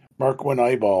peepers. Mark 1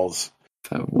 eyeballs.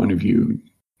 So one of you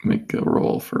make a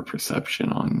roll for perception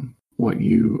on what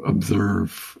you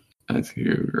observe as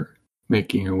you're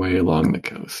making your way along the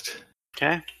coast.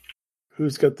 Okay.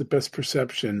 Who's got the best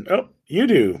perception? Oh, you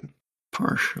do.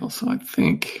 Partial. So I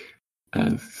think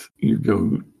as you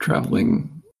go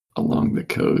traveling along the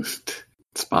coast,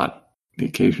 spot the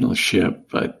occasional ship,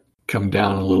 but come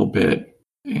down a little bit,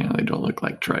 and they don't look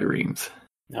like triremes.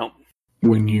 Nope.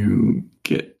 When you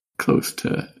get close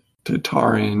to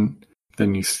Tarin,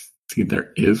 then you see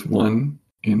there is one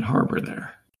in harbor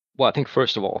there. Well, I think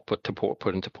first of all, put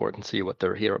into port and see what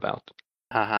they're here about.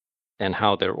 Uh-huh. And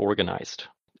how they're organized.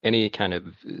 Any kind of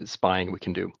spying we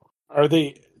can do. Are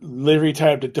they livery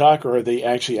tied up to dock, or are they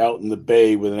actually out in the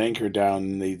bay with an anchor down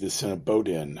and they just send a boat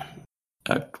in?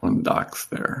 At one docks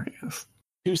there, yes.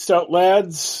 2 stout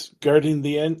lads guarding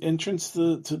the entrance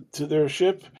to their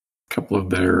ship. A couple of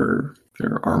their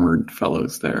armored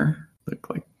fellows there look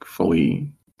like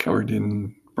fully covered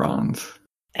in bronze.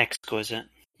 Exquisite.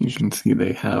 You can see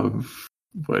they have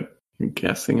what you're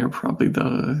guessing are probably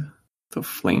the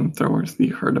flamethrowers that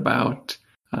you heard about.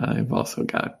 They've also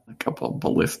got a couple of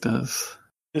ballistas.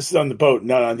 This is on the boat,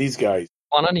 not on these guys.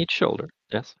 One on each shoulder,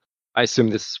 yes. I assume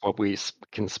this is what we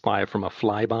can spy from a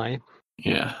flyby.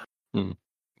 Yeah.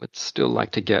 Would still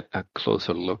like to get a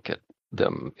closer look at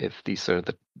them. If these are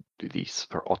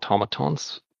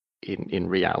automatons in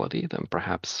reality, then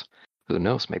perhaps, who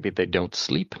knows, maybe they don't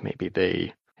sleep. Maybe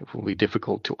it will be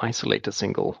difficult to isolate a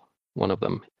single one of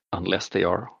them unless they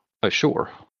are ashore.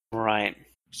 Right.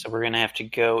 So we're going to have to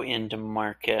go into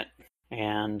market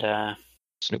and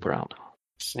Snoop around.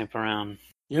 snoop around.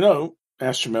 You know,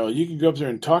 Astromel, you can go up there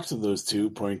and talk to those two,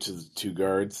 point to the 2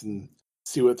 guards, and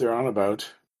see what they're on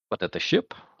about. But at the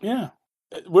ship? Yeah.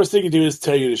 Worst they can do is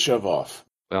tell you to shove off.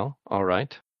 Well, all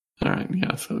right. All right,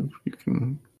 yeah, so you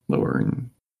can lower and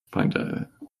find a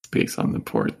space on the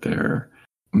port there.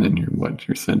 And then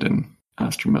you're sending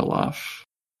Astromel off.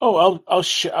 Oh,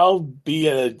 I'll be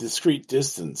at a discreet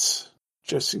distance,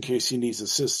 just in case he needs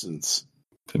assistance.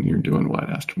 Then you're doing what,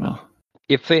 Astromel?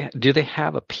 Do they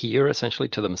have a pier essentially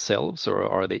to themselves, or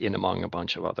are they in among a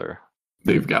bunch of other?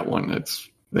 They've got one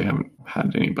they haven't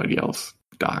had anybody else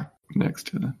dock next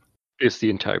to them. Is the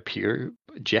entire pier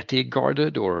jetty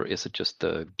guarded, or is it just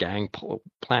the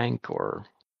gangplank, or?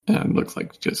 Yeah, it looks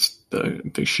like just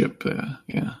the ship.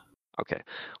 Yeah. Okay.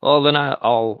 Well, then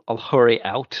I'll hurry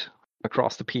out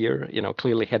across the pier,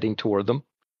 clearly heading toward them,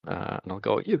 and I'll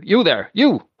go, you there,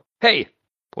 you, hey,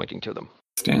 pointing to them.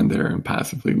 Stand there and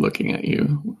passively looking at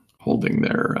you, holding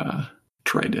their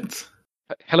tridents.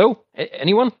 Hello,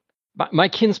 anyone? My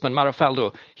kinsman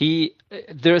Marafaldo.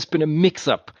 There's been a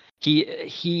mix-up.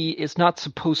 He is not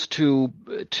supposed to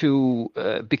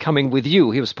be coming with you.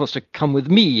 He was supposed to come with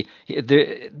me.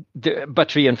 The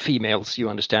Batrian females, you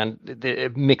understand,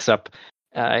 the mix-up.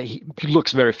 He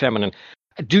looks very feminine.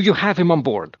 Do you have him on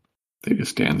board? They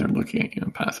just stand there looking at you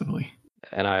passively.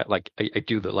 And I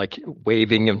do the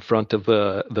waving in front of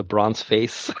the bronze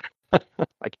face,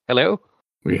 like hello.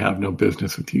 We have no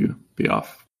business with you. Be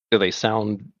off. Do they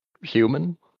sound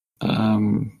human?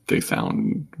 They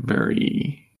sound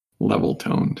very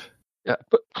level-toned.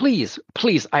 But please,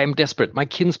 I am desperate. My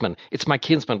kinsman, it's my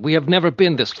kinsman. We have never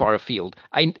been this far afield.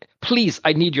 I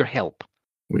need your help.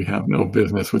 We have no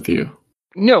business with you.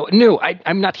 No,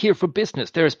 I'm not here for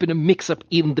business. There has been a mix-up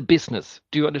in the business.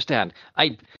 Do you understand?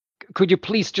 Could you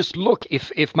please just look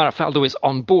if Marafaldo is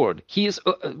on board? He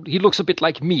looks a bit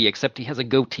like me, except he has a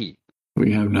goatee.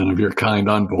 We have none of your kind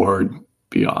on board.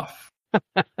 Be off.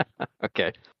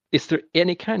 Okay. Is there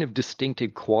any kind of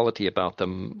distinctive quality about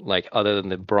them, like other than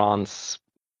the bronze,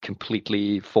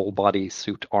 completely full body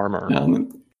suit armor?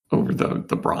 Over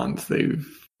the bronze,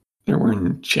 they're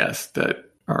wearing chests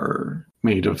that are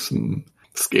made of some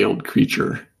scaled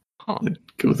creature that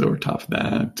goes over top of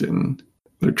that, and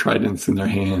their tridents in their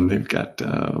hand. They've got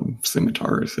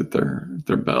scimitars at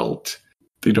their belt.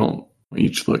 They don't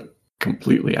each look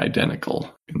completely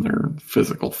identical in their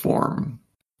physical form.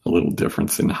 A little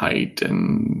difference in height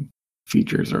and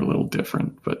features are a little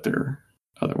different, but they're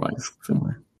otherwise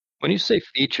similar. When you say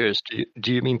features,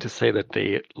 do you mean to say that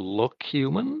they look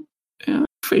human? Yeah,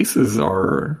 faces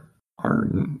are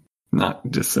not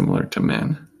dissimilar to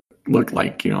men. Look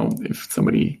like, if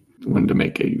somebody wanted to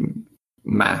make a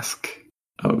mask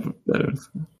of that is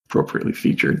appropriately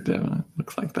featured,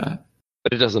 looks like that.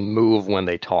 But it doesn't move when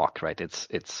they talk, right?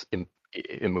 It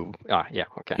move. Yeah,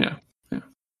 okay.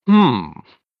 Yeah.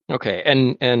 Okay,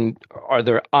 and are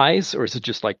there eyes, or is it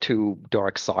just like two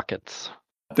dark sockets?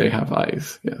 They have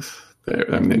eyes, yes.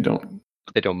 They don't.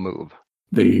 They don't move.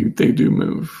 They do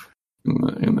move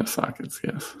in the sockets,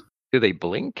 yes. Do they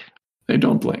blink? They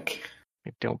don't blink.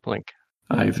 They don't blink.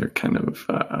 Eyes are kind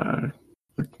of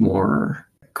more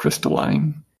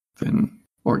crystalline than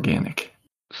organic.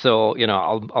 So,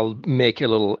 I'll make a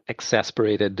little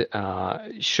exasperated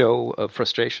show of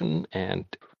frustration and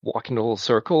walk in a little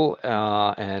circle,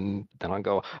 and then I'll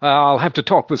go, I'll have to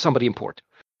talk with somebody important,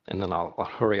 and then I'll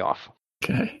hurry off.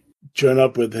 Okay. Join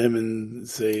up with him and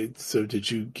say, so did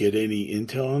you get any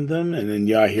intel on them? And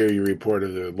then, I hear your report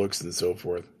of their looks and so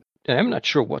forth. I'm not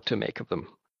sure what to make of them.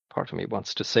 Part of me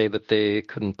wants to say that they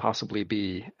couldn't possibly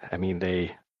be,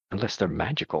 unless they're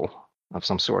magical of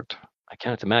some sort. I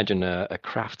can't imagine a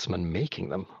craftsman making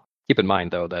them. Keep in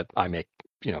mind, though, that I make,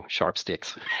 sharp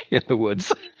sticks in the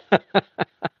woods.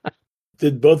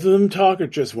 Did both of them talk or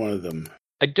just one of them?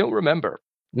 I don't remember.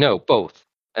 No, both.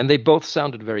 And they both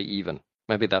sounded very even.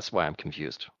 Maybe that's why I'm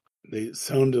confused. They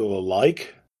sounded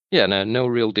alike? Yeah, no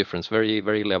real difference. Very,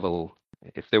 very level.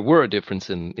 If there were a difference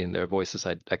in their voices,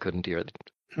 I couldn't hear it.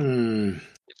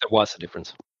 If there was a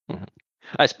difference. Mm-hmm.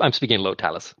 I'm speaking low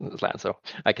Talus land, so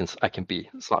I can be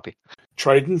sloppy.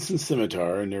 Tridents and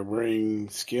scimitar, and they're wearing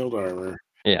scaled armor.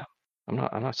 Yeah, I'm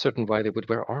not certain why they would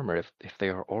wear armor if they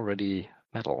are already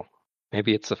metal.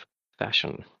 Maybe it's a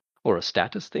fashion or a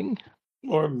status thing.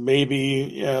 Or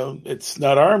maybe it's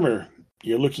not armor.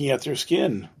 You're looking at their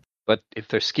skin. But if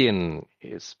their skin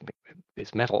is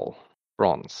metal,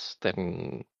 bronze,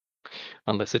 then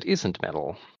unless it isn't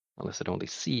metal, unless it only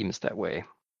seems that way,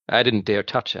 I didn't dare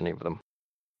touch any of them.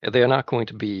 They are not going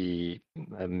to be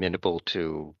amenable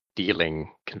to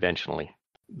dealing conventionally.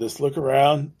 Let's look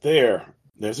around.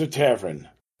 There's a tavern.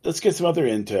 Let's get some other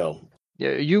intel.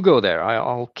 Yeah, you go there.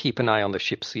 I'll keep an eye on the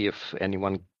ship, see if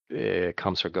anyone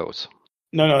comes or goes.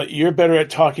 No, you're better at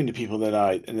talking to people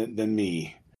than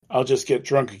me. I'll just get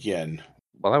drunk again.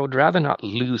 Well, I would rather not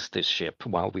lose this ship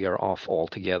while we are off all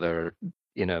together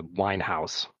in a wine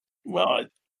house. Well,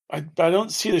 I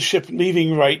don't see the ship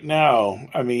leaving right now.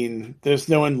 I mean, there's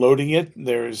no one loading it.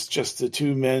 There's just the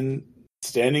two men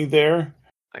standing there.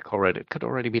 Like it could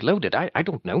already be loaded. I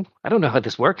don't know. I don't know how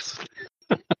this works.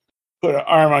 Put an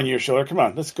arm on your shoulder. Come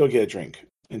on, let's go get a drink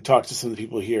and talk to some of the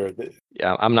people here.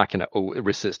 Yeah, I'm not going to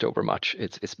resist over much.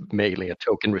 It's mainly a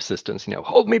token resistance.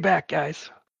 Hold me back, guys.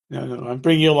 No, I'm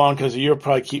bringing you along because you'll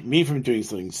probably keep me from doing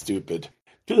something stupid.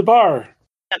 To the bar.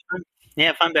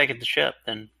 If I'm back at the ship,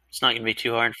 then it's not going to be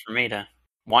too hard for me to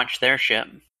watch their ship.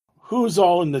 Who's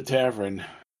all in the tavern?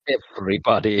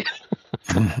 Everybody.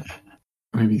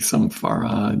 Maybe some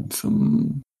Farad,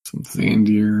 some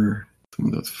Zandir, some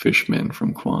of those fishmen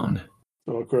from Quan.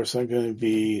 So, of course, I'm going to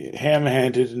be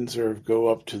ham-handed and sort of go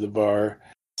up to the bar,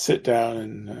 sit down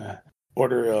and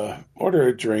order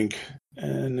a drink.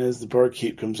 And as the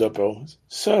barkeep comes up,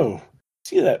 saw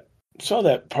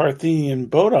that Parthenian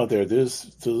boat out there. Do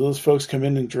those folks come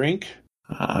in and drink?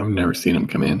 I've never seen them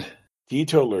come in.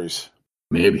 Teetotalers.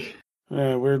 Maybe.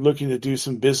 We're looking to do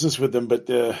some business with them, but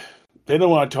they don't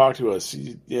want to talk to us.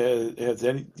 Do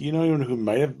you know anyone who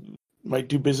might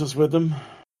do business with them?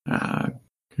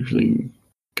 Usually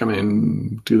come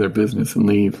in, do their business, and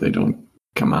leave. They don't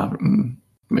come out and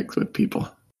mix with people.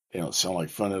 They don't sound like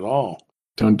fun at all.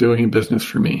 Don't do any business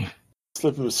for me.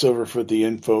 Slip him a silver for the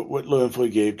info, what little info he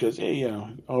gave, because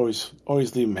always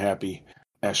leave him happy.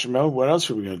 Ashermel, what else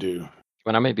are we gonna do?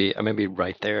 Well, I may be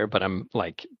right there, but I'm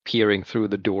like peering through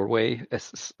the doorway,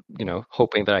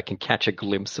 hoping that I can catch a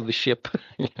glimpse of the ship.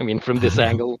 I mean, from this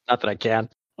angle, not that I can.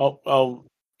 I'll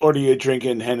order you a drink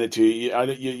and hand it to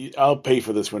you. I'll pay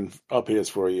for this one. I'll pay this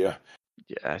for you.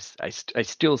 Yeah, I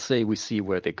still say we see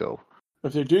where they go.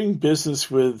 If they're doing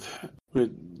business with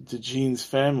Dejean's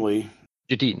family,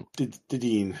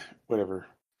 Dedeen, whatever.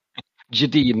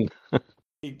 Jadine.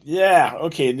 Yeah,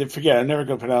 okay. Forget. I'm never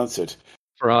gonna pronounce it.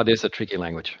 Farad is a tricky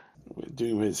language.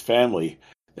 Doing with his family.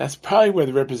 That's probably where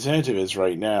the representative is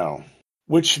right now.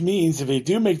 Which means if they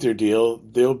do make their deal,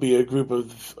 there'll be a group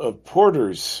of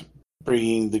porters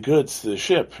bringing the goods to the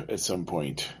ship at some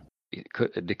point.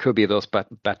 It could be those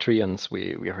Batrians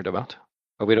we heard about.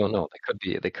 But we don't know.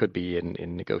 They could be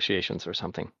in negotiations or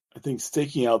something. I think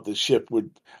staking out the ship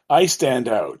I stand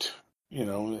out.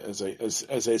 As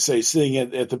I say, sitting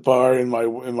at the bar in my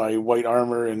white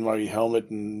armor and my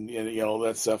helmet and all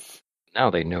that stuff.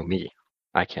 Now they know me.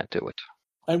 I can't do it.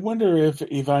 I wonder if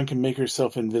Yvonne can make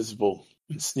herself invisible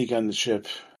and sneak on the ship.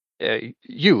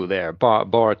 You there,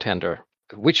 bartender.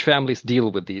 Which families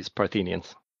deal with these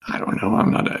Parthenians? I don't know.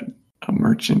 I'm not a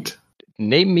merchant.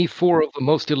 Name me 4 of the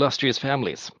most illustrious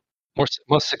families.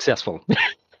 Most successful.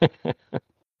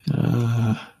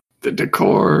 The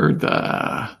Decor,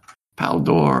 the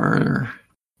Paldor,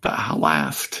 the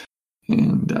Halast,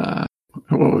 and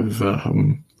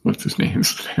what's his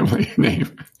name's family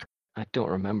name? I don't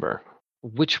remember.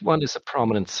 Which one is a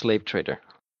prominent slave trader?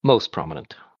 Most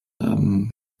prominent. The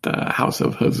House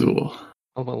of Hazul.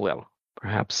 Oh well.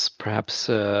 Perhaps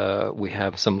we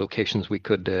have some locations we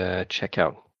could check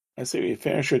out. I say we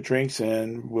finish our drinks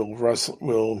and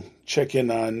we'll check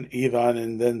in on Yvonne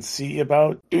and then see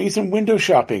about doing some window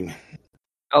shopping.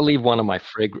 I'll leave one of my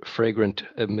fragrant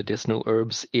medicinal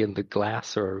herbs in the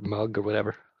glass or mug or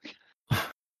whatever.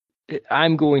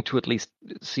 I'm going to at least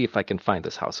see if I can find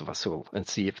this House of Azul and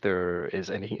see if there is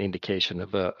any indication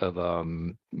of a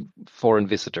foreign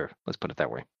visitor. Let's put it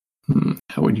that way.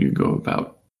 How would you go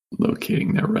about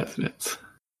locating their residence?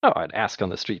 Oh, I'd ask on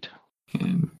the street.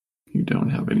 And you don't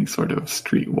have any sort of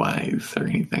streetwise or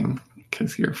anything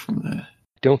because you're from the...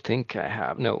 Don't think I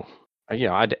have, no.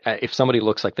 If somebody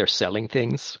looks like they're selling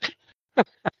things,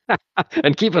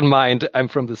 and keep in mind, I'm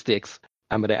from the sticks,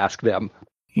 I'm going to ask them.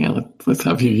 Yeah, let's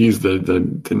have you use the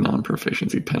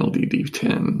non-proficiency penalty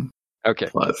D10. Okay.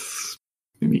 Plus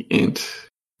maybe int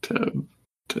to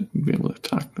be able to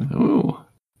talk to them. Oh,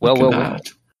 well.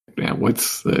 Yeah,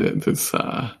 what's this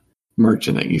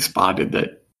merchant that you spotted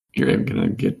that you're going to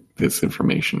get this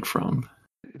information from?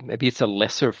 Maybe it's a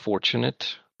lesser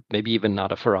fortunate, maybe even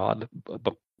not a Farad,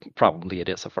 but probably it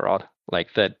is a Farad.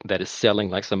 Like that is selling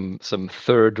like some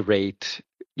third-rate,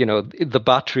 the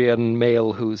Batrian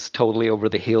male who's totally over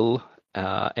the hill,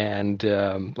 and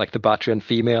like the Batrian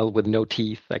female with no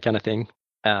teeth, that kind of thing.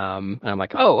 And I'm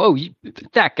like,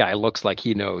 that guy looks like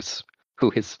he knows who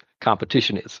his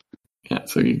competition is. Yeah,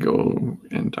 so you go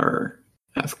and are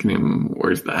asking him,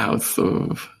 where's the House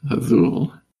of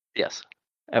Azul? Yes,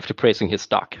 after praising his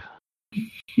stock.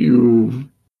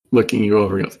 Looking you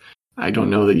over, he goes, I don't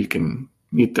know that you can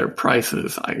meet their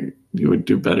prices. You would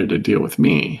do better to deal with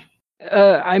me.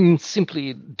 I'm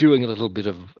simply doing a little bit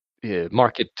of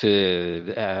market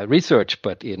research,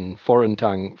 but in foreign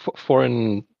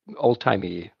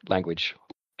old-timey language.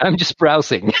 I'm just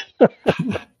browsing.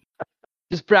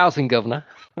 Just browsing, Governor.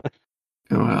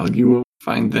 Well, you will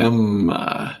find them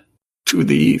to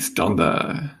the east on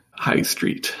the high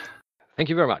street. Thank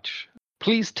you very much.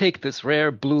 Please take this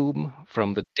rare bloom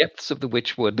from the depths of the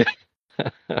witchwood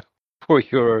for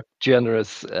your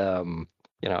generous, and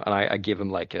I give him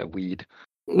like a weed.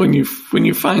 When you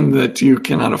find that you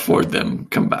cannot afford them,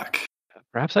 come back.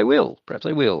 Perhaps I will.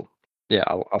 Yeah,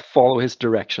 I'll follow his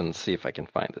directions, see if I can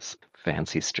find this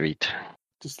fancy street.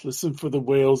 Just listen for the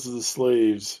wails of the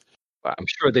slaves. I'm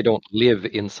sure they don't live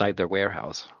inside their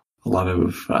warehouse. A lot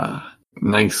of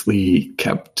nicely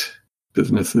kept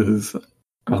businesses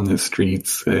on the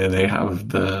streets. They have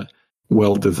the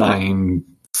well-designed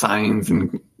signs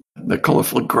and the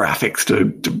colorful graphics to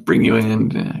bring you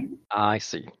in. I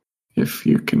see. If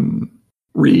you can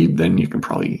read, then you can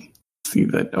probably see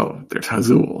that, there's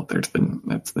Hazul.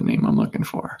 That's the name I'm looking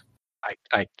for.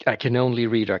 I can only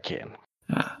read Arcane.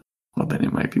 Well, then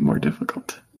it might be more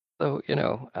difficult. So,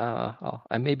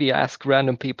 I maybe ask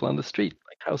random people on the street,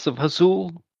 like House of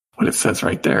Hazul. What it says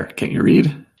right there. Can't you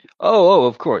read? Oh,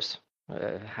 of course.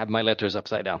 Have my letters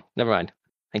upside down. Never mind.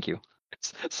 Thank you.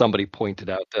 Somebody pointed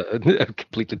out a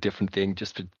completely different thing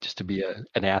just to be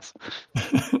an ass.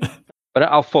 But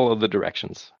I'll follow the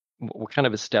directions. What kind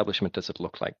of establishment does it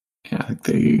look like? Yeah,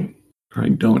 they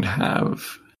don't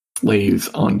have slaves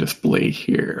on display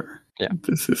here. Yeah.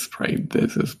 This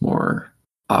is more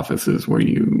offices where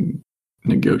you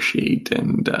negotiate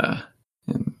and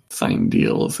sign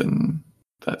deals and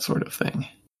that sort of thing.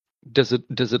 Does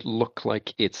it look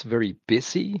like it's very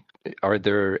busy?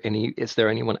 Is there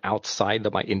anyone outside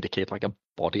that might indicate like a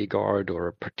bodyguard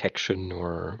or protection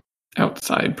or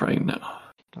outside? Probably no.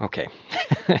 Okay.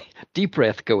 Deep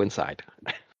breath, go inside.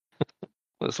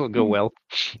 This will go well.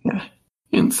 Yeah.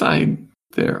 Inside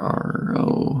there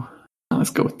are let's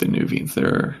go with the Nuvians. There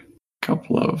are a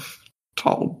couple of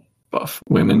tall, buff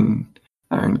women,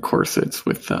 iron corsets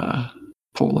with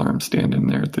pole arms standing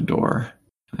there at the door.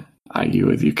 Eye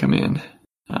you as you come in.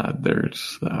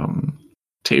 There's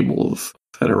tables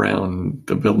set around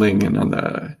the building, and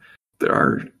there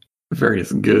are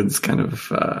various goods kind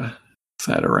of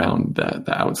set around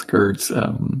the outskirts.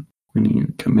 When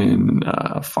you come in,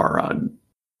 Farad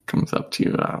comes up to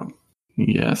you.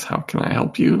 Yes, how can I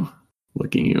help you?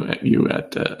 Looking at you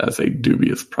as a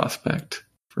dubious prospect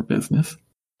for business.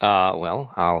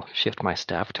 Well, I'll shift my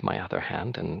staff to my other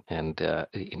hand and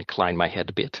incline my head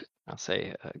a bit. I'll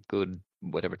say, good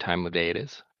whatever time of day it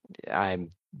is.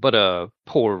 I'm but a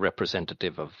poor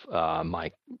representative of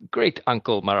my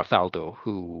great-uncle Marafaldo,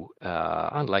 who,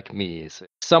 unlike me, is a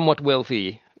somewhat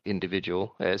wealthy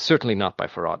individual. Certainly not by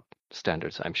Farad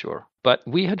standards, I'm sure. But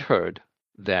we had heard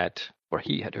that, or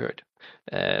he had heard,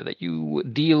 that you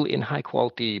deal in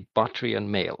high-quality Botryan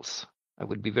males. I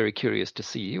would be very curious to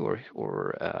see or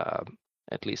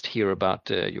at least hear about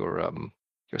your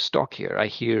stock here. I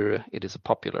hear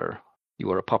you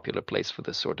are a popular place for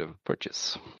this sort of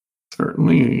purchase.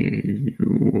 Certainly,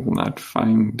 you will not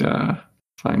find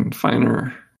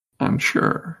finer, I'm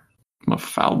sure.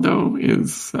 Mafaldo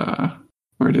is,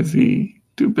 where does he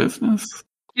do business?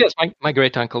 Yes, my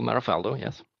great uncle Marafaldo,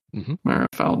 yes. Mm-hmm.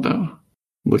 Marafaldo,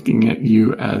 looking at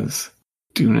you as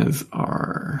Dunas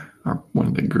are one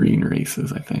of the green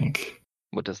races, I think.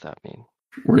 What does that mean?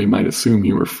 Where he might assume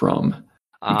you were from.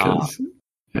 Because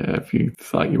if you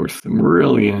thought you were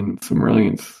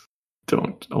Cimmerillians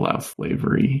don't allow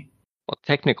slavery. Well,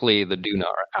 technically, the Duna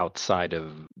are outside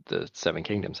of the Seven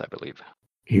Kingdoms, I believe.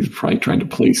 He's probably trying to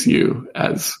place you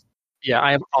as... Yeah,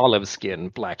 I have olive skin,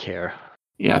 black hair.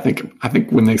 Yeah, I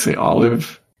think when they say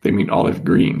olive, they mean olive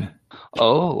green.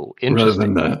 Oh,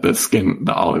 interesting. Rather than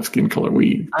the olive skin color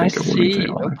we think of when we say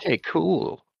olive. Okay,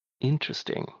 cool.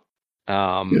 Interesting.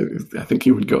 I think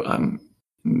he would go on.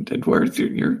 And where's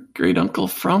your great uncle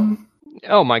from?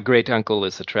 Oh, my great uncle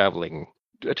is a traveler.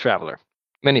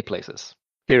 Many places,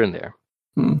 here and there.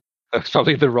 That's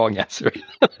probably the wrong answer.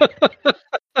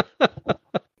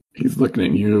 He's looking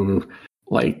at you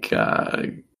like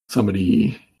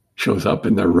somebody shows up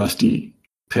in their rusty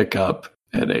pickup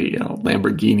at a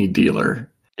Lamborghini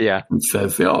dealer. Yeah. And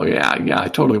says, "Oh yeah, I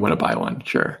totally want to buy one.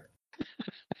 Sure.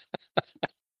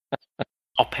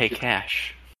 I'll pay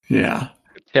cash." Yeah.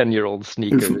 10-year-old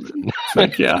sneakers. It's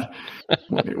like, yeah.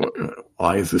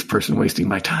 Why is this person wasting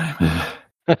my time?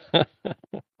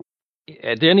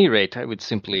 At any rate, I would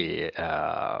simply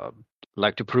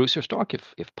like to peruse your stock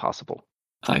if possible.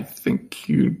 I think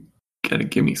you got to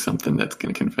give me something that's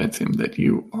going to convince him that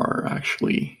you are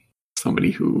actually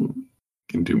somebody who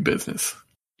can do business.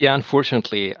 Yeah,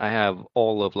 unfortunately, I have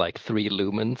all of 3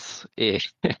 lumens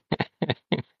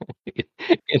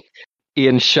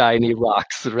in shiny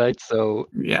rocks, right? So,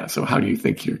 Yeah, so how do you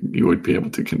think you would be able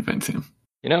to convince him?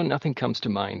 nothing comes to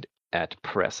mind at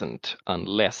present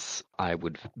unless I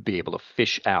would be able to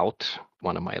fish out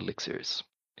one of my elixirs,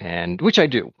 and which I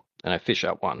do, and I fish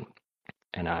out one,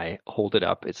 and I hold it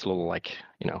up. It's a little like,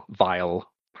 vial,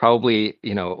 probably,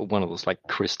 one of those like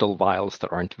crystal vials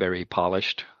that aren't very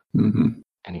polished. Mm-hmm.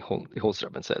 And he holds it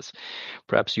up and says,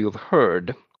 "Perhaps you have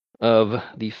heard of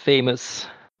the famous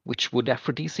witchwood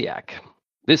aphrodisiac.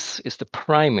 This is the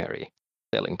primary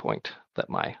selling point that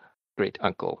my great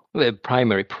uncle, the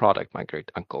primary product my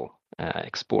great uncle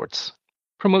exports.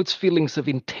 Promotes feelings of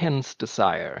intense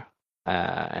desire.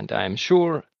 And I'm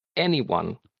sure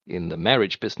anyone in the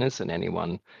marriage business and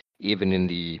anyone even in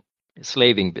the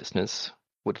slaving business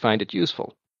would find it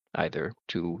useful, either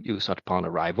to use upon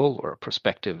arrival or a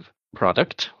prospective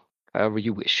product, however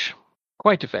you wish.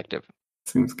 Quite effective."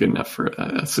 Seems good enough for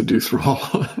a seduce roll.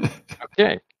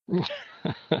 Okay.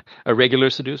 A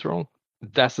regular seduce roll?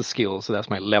 That's the skill, so that's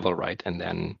my level, right? And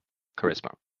then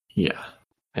charisma. Yeah.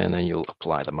 And then you'll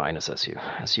apply the minus as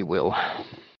you will.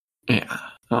 Yeah.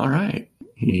 All right.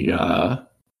 He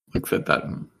looks at that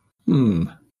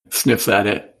and sniffs at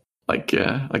it like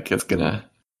it's gonna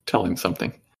tell him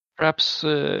something. Perhaps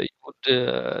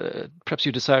perhaps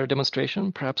you desire a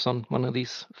demonstration, perhaps on one of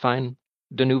these fine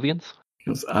Danuvians? He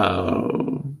goes,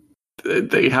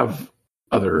 they have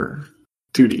other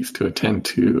duties to attend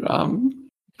to,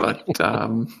 but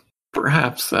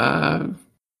perhaps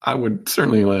I would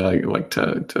certainly like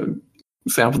to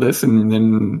sample this, and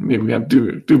then maybe we have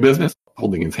do business.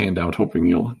 Holding his hand out, hoping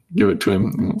you'll give it to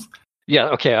him. Yeah,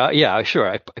 okay, yeah, sure.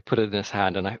 I put it in his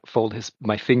hand, and I fold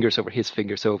my fingers over his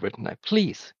fingers over it, and I,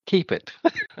 please, keep it.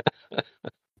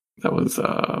 That was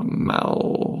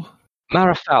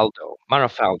Marafaldo.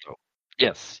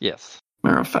 Yes.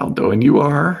 Marafaldo, and you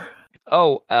are?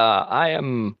 Oh, I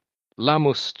am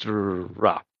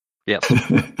Lamustra. Yes.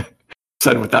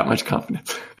 Said with that much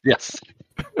confidence. Yes.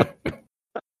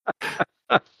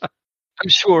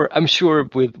 I'm sure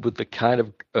with the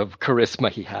kind of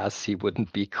charisma he has, he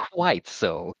wouldn't be quite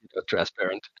so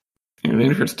transparent. You're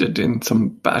interested in some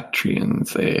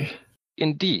Bactrians, eh?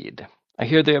 Indeed. I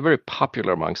hear they are very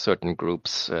popular among certain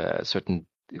groups, certain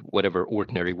whatever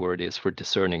ordinary word is for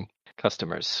discerning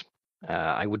customers.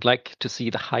 I would like to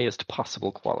see the highest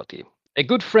possible quality. A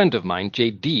good friend of mine,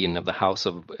 J. Dean of the House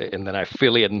of, and then I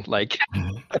fill in like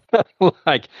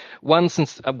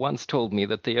once told me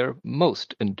that they are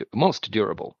most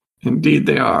durable. Indeed,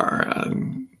 they are.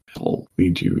 I'll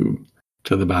lead you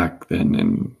to the back then,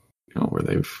 and where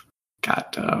they've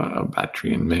got a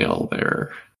Bactrian male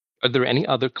there. Are there any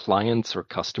other clients or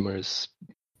customers?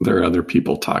 There are other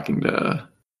people talking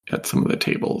at some of the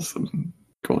tables, and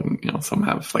going. Some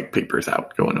have like papers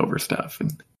out, going over stuff,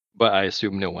 and. But I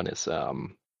assume no one is a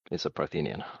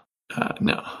Parthenian.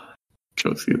 No.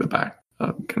 Go through the back,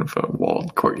 kind of a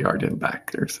walled courtyard in the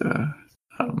back. There's a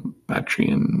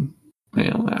Bactrian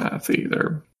male. See,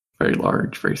 they're very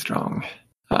large, very strong.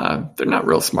 They're not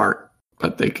real smart,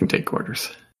 but they can take orders.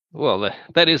 Well,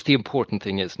 that is the important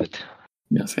thing, isn't it?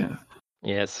 Yes, yeah.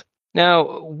 Yes.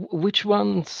 Now, which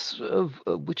ones of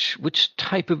which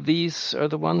type of these are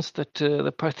the ones that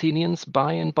the Parthenians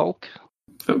buy in bulk?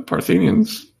 The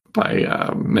Parthenians buy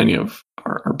many of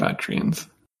our Bactrians.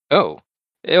 Oh,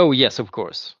 yes, of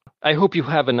course. I hope you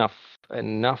have enough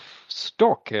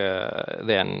stock.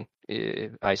 Then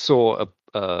I saw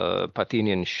a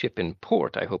Parthenian ship in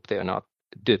port. I hope they are not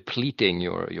depleting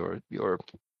your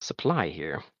supply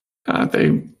here.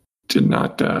 They did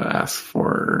not ask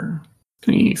for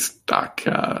any stock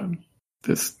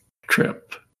this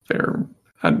trip. They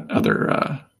had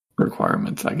other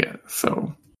requirements, I guess.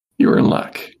 So you were in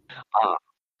luck.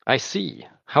 I see.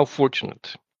 How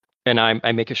fortunate. And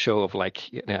I make a show of I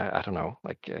don't know,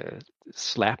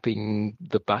 slapping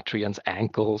the Bactrian's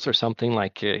ankles or something,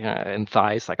 and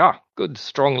thighs, good,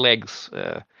 strong legs.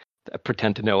 I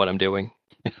pretend to know what I'm doing.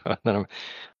 Then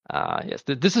yes,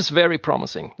 this is very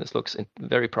promising. This looks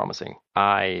very promising.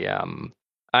 I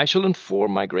shall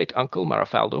inform my great uncle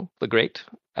Marafaldo the Great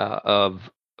of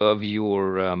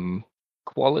your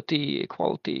quality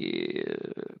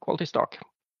stock,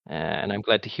 and I'm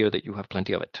glad to hear that you have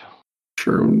plenty of it.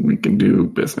 Sure, we can do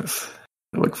business.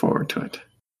 I look forward to it.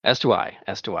 As do I.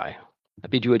 I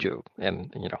bid you adieu,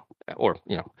 and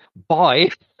bye.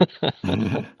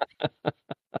 That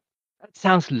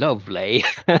sounds lovely.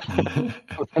 And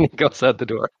he goes out the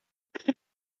door.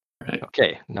 Right.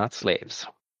 Okay, not slaves.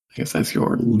 I guess as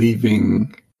you're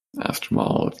leaving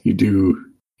Astramal, you do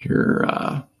hear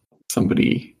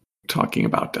somebody talking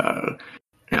about,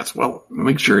 yes, well,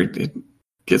 make sure it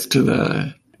gets to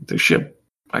the ship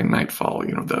by nightfall.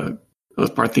 The those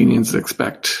Parthenians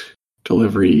expect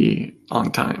delivery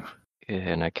on time.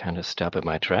 And I kind of stop at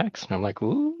my tracks, and I'm like,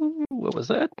 ooh, what was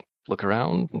that? Look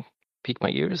around, peek my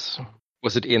ears.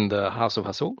 Was it in the House of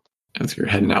Hasul? As you're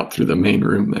heading out through the main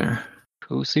room there.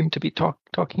 Who seemed to be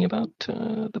talking about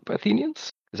the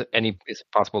Parthenians? Is it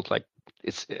possible to,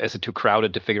 is it too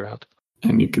crowded to figure out?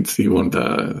 And you can see one of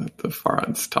the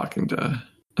Farads talking to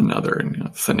another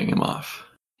and sending him off.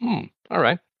 All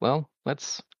right. Well,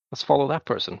 let's follow that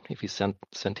person if he sent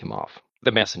him off.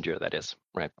 The messenger, that is,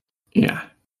 right? Yeah.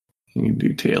 You can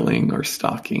do tailing or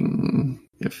stalking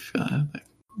if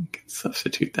you can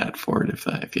substitute that for it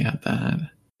if you have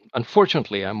that.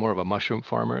 Unfortunately, I'm more of a mushroom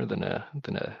farmer than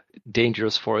a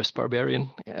dangerous forest barbarian.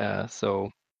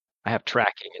 So I have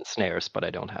tracking and snares, but I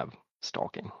don't have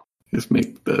stalking. Just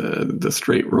make the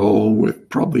straight roll with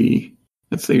probably,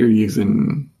 let's say you're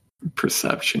using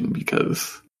perception,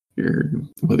 because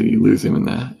whether you lose him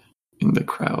in the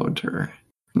crowd or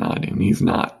not, and he's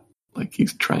not,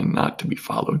 he's trying not to be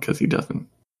followed because he doesn't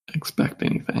expect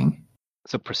anything.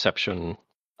 So perception.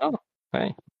 Oh,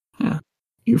 hey. Yeah.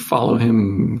 You follow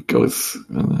him, goes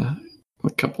a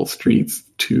couple streets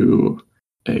to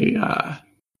a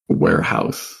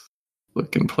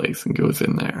warehouse-looking place and goes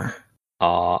in there.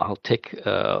 I'll take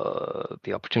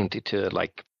the opportunity to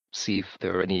see if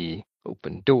there are any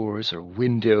open doors or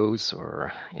windows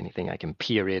or anything I can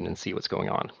peer in and see what's going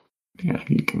on. Yeah,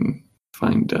 you can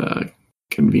find a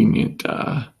convenient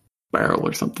barrel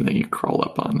or something that you crawl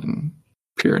up on and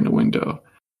peer in the window.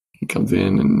 He comes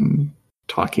in and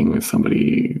talking with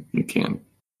somebody you can't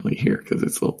really hear because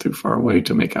it's a little too far away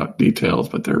to make out details,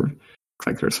 but looks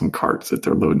like there's some carts that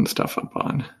they're loading stuff up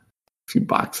on. A few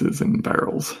boxes and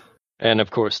barrels. And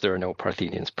of course there are no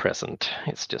Parthenians present.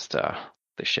 It's just the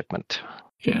shipment.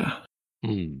 Yeah.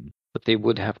 But they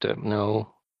would have to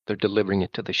know they're delivering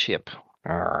it to the ship.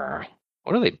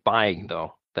 What are they buying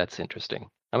though? That's interesting.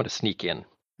 I'm going to sneak in.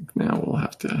 Now we'll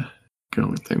have to go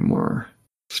with a more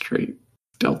straight,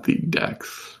 stealthy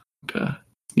dex to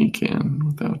sneak in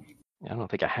without... I don't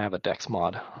think I have a dex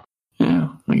mod. Yeah,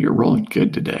 well, you're rolling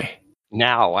good today.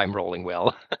 Now I'm rolling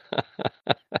well.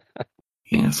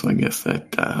 Yeah, so I guess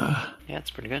that... yeah,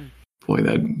 it's pretty good. Boy,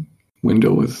 that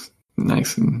window was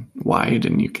nice and wide,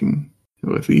 and it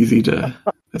was easy to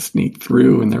sneak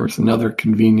through, and there was another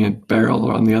convenient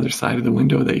barrel on the other side of the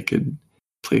window that you could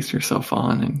place yourself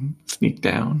on and sneak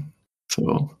down.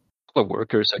 So the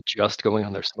workers are just going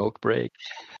on their smoke break.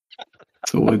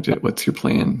 So what's your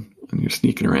plan when you're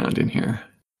sneaking around in here?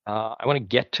 I want to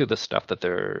get to the stuff that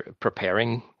they're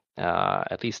preparing,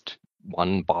 at least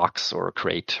one box or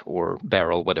crate or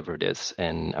barrel, whatever it is,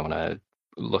 and I want to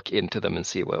look into them and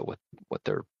see what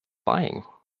they're buying.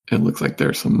 It looks like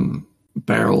there's some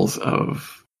barrels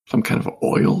of some kind of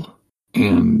oil,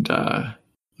 and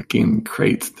in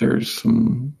crates there's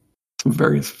some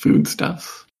various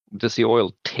foodstuffs. Does the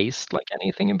oil taste like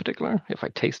anything in particular? If I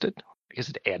taste it, is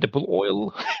it edible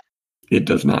oil? It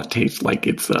does not taste like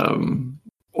it's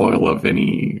oil of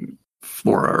any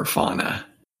flora or fauna.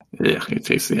 Yeah, it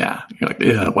tastes, yeah. You're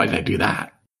like, why did I do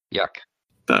that? Yuck.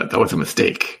 That was a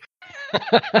mistake.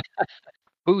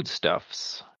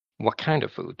 Foodstuffs. What kind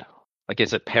of food?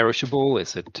 Is it perishable?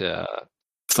 Is it...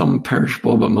 Some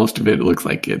perishable, but most of it looks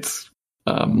like it's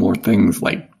more things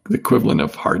like the equivalent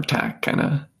of hardtack, kind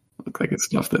of. Looks like it's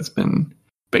stuff that's been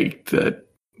baked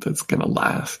that's going to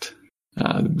last.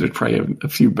 There's probably a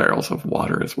few barrels of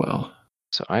water as well.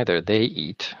 So either they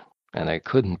eat, and they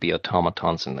couldn't be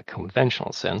automatons in the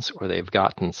conventional sense, or they've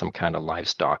gotten some kind of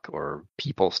livestock or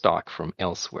people stock from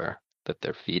elsewhere that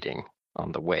they're feeding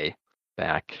on the way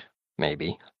back,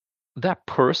 maybe. That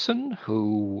person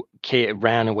who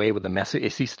ran away with the message,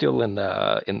 is he still in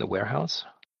the warehouse?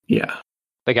 Yeah.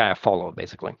 The guy I followed,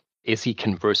 basically. Is he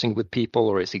conversing with people,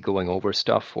 or is he going over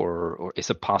stuff, or is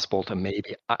it possible to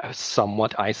maybe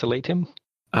somewhat isolate him?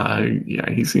 Yeah,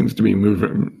 he seems to be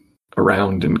moving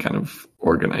around and kind of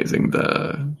organizing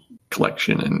the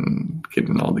collection and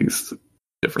getting all these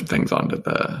different things onto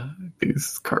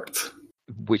these carts.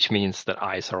 Which means that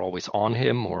eyes are always on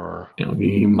him, or...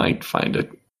 he might find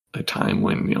a time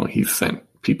when, he's sent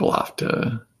people off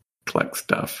to collect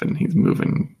stuff and he's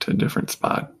moving to a different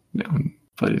spot,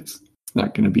 but it's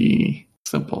not going to be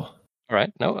simple. All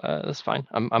right. No, that's fine.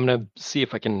 I'm going to see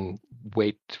if I can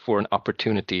wait for an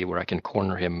opportunity where I can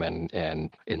corner him and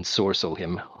ensorcel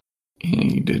him. Yeah,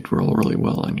 you did roll really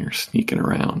well on your sneaking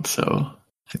around, so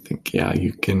I think,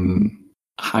 you can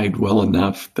hide well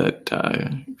enough that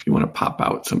if you want to pop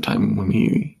out sometime when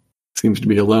he seems to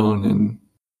be alone and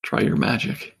try your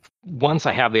magic. Once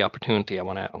I have the opportunity, I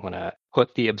want to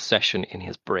put the obsession in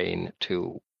his brain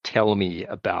to tell me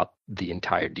about the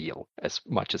entire deal as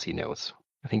much as he knows.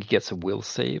 I think he gets a will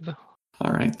save.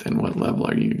 All right, then what level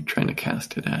are you trying to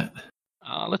cast it at?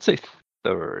 Let's say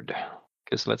 3rd,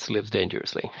 because let's live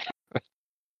dangerously.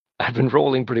 I've been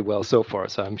rolling pretty well so far,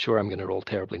 so I'm sure I'm going to roll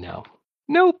terribly now.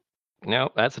 Nope. No,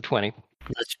 that's a 20.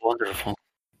 That's wonderful.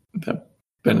 The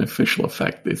beneficial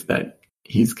effect is that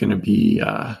he's going to be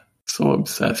so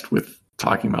obsessed with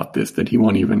talking about this that he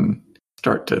won't even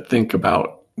start to think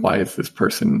about why is this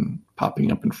person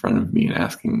popping up in front of me and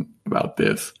asking about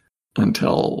this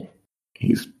until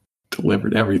he's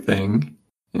delivered everything,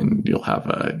 and you'll have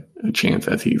a chance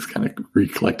as he's kind of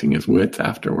recollecting his wits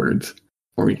afterwards.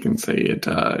 Or you can say it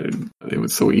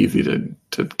was so easy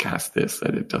to cast this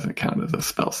that it doesn't count as a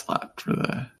spell slot for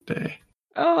the day.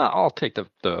 I'll take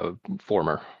the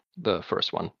former, the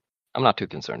first one. I'm not too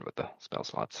concerned with the spell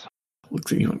slots.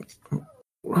 Looks at you and,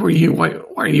 who are you? Why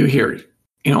are you here?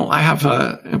 I have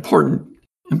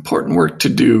important work to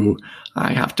do.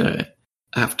 I have to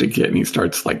get. And he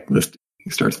starts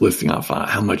listing off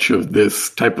how much of this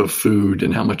type of food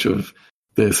and how much of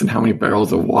this and how many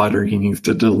barrels of water he needs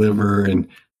to deliver and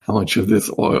how much of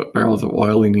this barrels of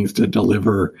oil he needs to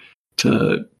deliver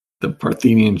to the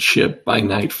Parthenian ship by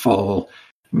nightfall.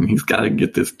 And he's got to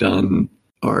get this done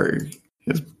or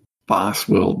his boss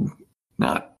will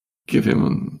not give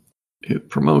him his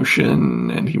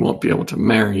promotion and he won't be able to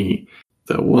marry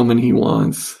the woman he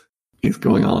wants. He's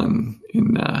going on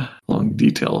in long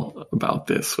detail about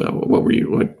this.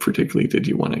 What particularly did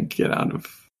you want to get out of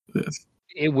this?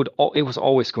 It was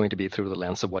always going to be through the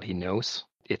lens of what he knows.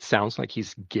 It sounds like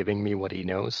he's giving me what he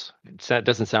knows. It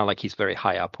doesn't sound like he's very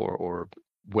high up or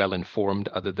well informed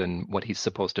other than what he's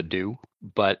supposed to do.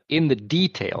 But in the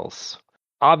details,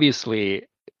 obviously,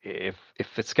 if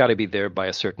it's got to be there by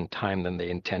a certain time, then they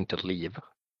intend to leave,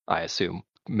 I assume.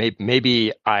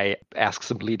 Maybe I ask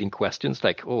some leading questions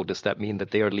like, oh, does that mean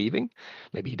that they are leaving?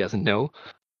 Maybe he doesn't know.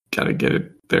 Got to get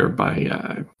it there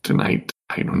by tonight.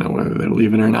 I don't know whether they're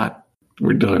leaving or not.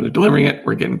 We're delivering it.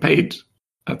 We're getting paid.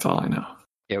 That's all I know.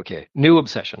 Okay. New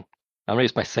obsession. I'm going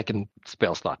to use my 2nd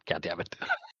spell slot. God damn it.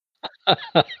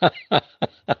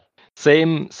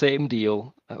 Same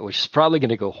deal, which is probably going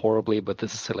to go horribly, but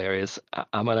this is hilarious.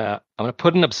 I'm gonna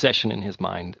put an obsession in his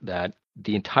mind that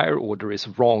the entire order is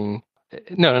wrong.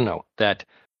 No. That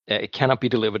it cannot be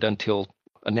delivered until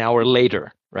an hour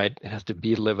later, right? It has to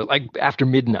be delivered like after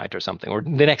midnight or something, or the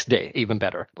next day, even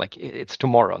better. Like it's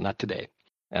tomorrow, not today.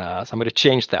 So I'm going to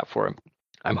change that for him.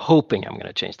 I'm hoping I'm going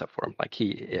to change that for him. Like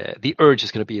the urge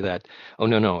is going to be that, oh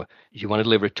no, you want to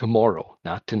deliver it tomorrow,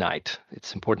 not tonight.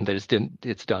 It's important that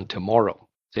it's done tomorrow.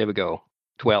 So here we go,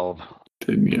 12.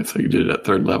 So you did it at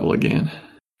 3rd level again.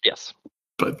 Yes.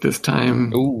 But this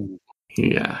time, ooh,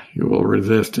 yeah, he will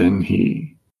resist, and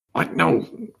what? No,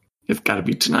 it's got to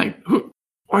be tonight. What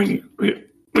are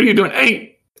you doing?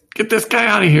 Hey, get this guy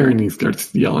out of here! And he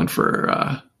starts yelling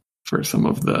for some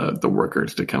of the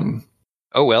workers to come.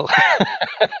 Oh, well.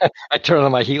 I turn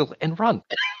on my heel and run.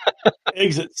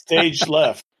 Exit stage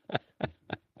left.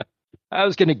 I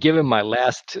was going to give him my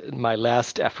last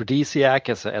aphrodisiac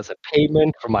as a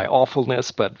payment for my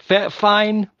awfulness, but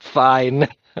fine.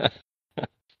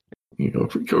 You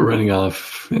go running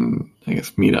off and I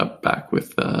guess meet up back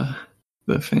with the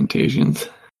Fantasians.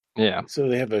 Yeah. So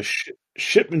they have a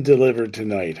shipment delivered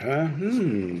tonight, huh?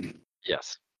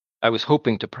 Yes. I was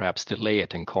hoping to perhaps delay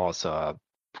it and cause a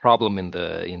problem in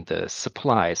the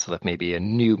supply so that maybe a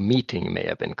new meeting may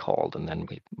have been called and then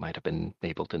we might have been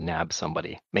able to nab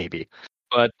somebody, maybe.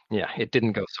 But yeah, it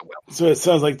didn't go so well. So it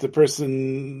sounds like the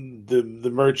person, the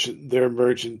merchant, their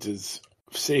merchant is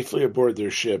safely aboard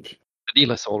their ship. The deal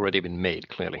has already been made,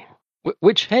 clearly.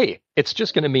 Which, hey, it's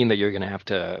just going to mean that you're going to have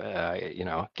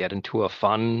to, get into a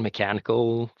fun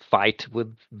mechanical fight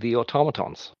with the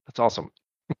automatons. That's awesome.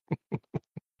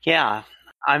 Yeah.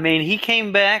 I mean, he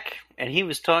came back and he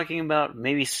was talking about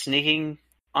maybe sneaking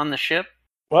on the ship.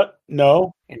 What?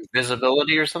 No.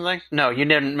 Invisibility or something? No, you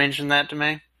didn't mention that to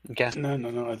me? Okay. No.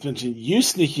 I mentioned you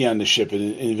sneaking on the ship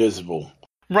and invisible.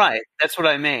 Right. That's what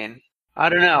I mean. I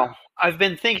don't know. I've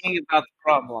been thinking about the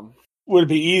problem. Would it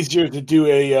be easier to do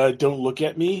a don't look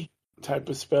at me type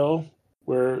of spell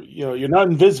where, you're not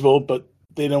invisible, but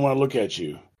they don't want to look at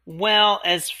you? Well,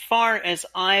 as far as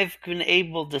I've been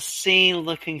able to see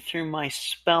looking through my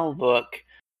spell book,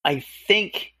 I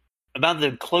think about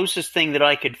the closest thing that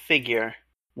I could figure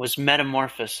was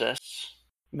metamorphosis.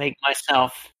 Make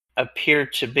myself appear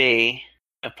to be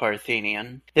a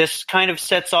Parthenian. This kind of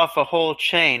sets off a whole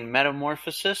chain.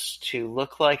 Metamorphosis to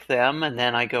look like them, and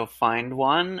then I go find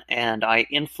one, and I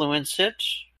influence it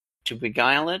to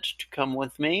beguile it to come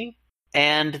with me,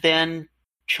 and then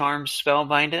charm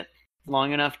spellbind it.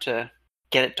 long enough to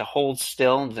get it to hold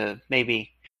still, to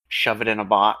maybe shove it in a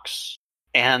box,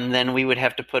 and then we would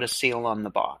have to put a seal on the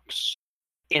box.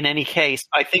 In any case,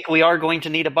 I think we are going to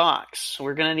need a box.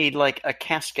 We're going to need like a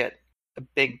casket, a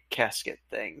big casket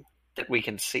thing that we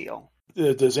can seal.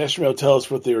 Does Esmeralda tell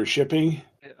us what they were shipping?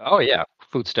 Oh yeah,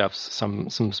 foodstuffs, some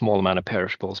small amount of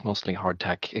perishables, mostly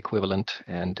hardtack equivalent,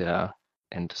 and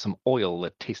some oil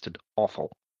that tasted awful.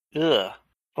 Ugh.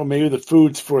 Oh, maybe the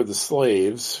food's for the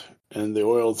slaves and the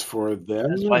oil's for them.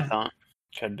 That's what I thought.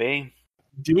 Could be.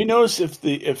 Do we notice if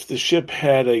the ship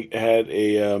had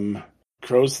a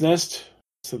crow's nest,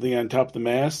 something on top of the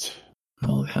mast?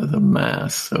 Well, it has a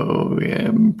mast, so yeah,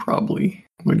 probably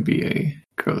would be a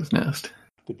crow's nest.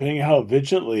 Depending on how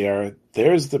vigilant they are,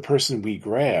 there's the person we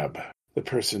grab. The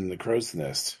person in the crow's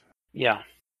nest. Yeah.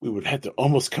 We would have to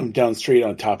almost come down straight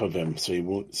on top of him, so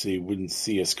he wouldn't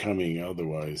see us coming.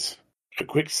 Otherwise, a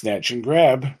quick snatch and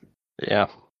grab. Yeah.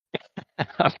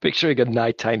 I'm picturing a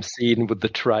nighttime scene with the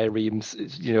triremes,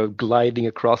 gliding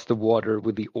across the water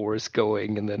with the oars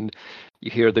going, and then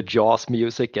you hear the Jaws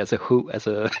music as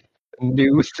a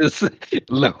noose is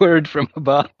lowered from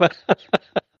above.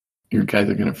 You guys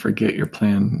are going to forget your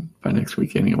plan by next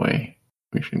week anyway.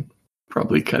 We should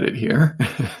probably cut it here.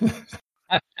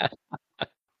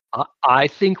 I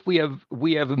think we have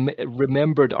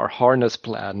remembered our harness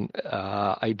plan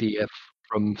idea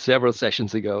from several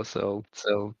sessions ago, so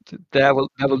that will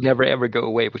never ever go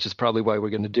away, which is probably why we're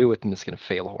going to do it, and it's going to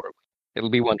fail horribly. It'll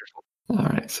be wonderful. All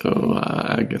right, so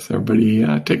I guess everybody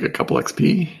take a couple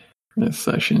XP for this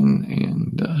session,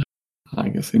 and I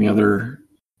guess any other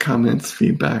comments,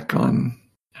 feedback on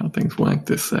how things went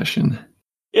this session?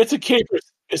 It's a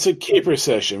caper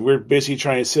session. We're basically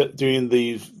trying to doing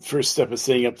the first step of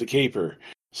setting up the caper.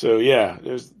 So yeah,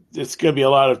 it's going to be a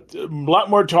lot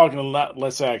more talking, a lot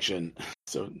less action.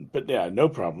 So, but yeah, no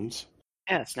problems.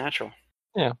 Yeah, it's natural.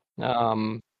 Yeah. I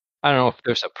don't know if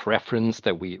there's a preference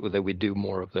that we do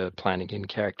more of the planning in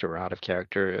character or out of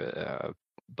character,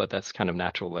 but that's kind of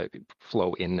natural, like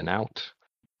flow in and out.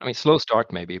 I mean, slow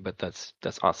start maybe, but that's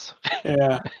us.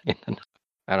 Yeah.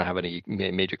 I don't have any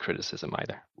major criticism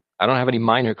either. I don't have any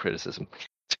minor criticism.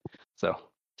 So,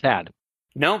 Tad.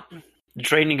 Nope.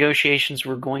 Trade negotiations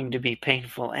were going to be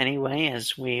painful anyway,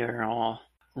 as we are all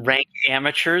ranked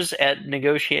amateurs at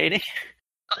negotiating.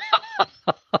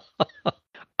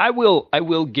 I will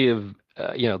give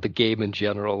the game in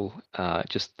general,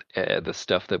 just the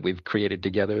stuff that we've created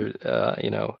together.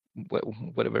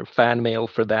 Whatever fan mail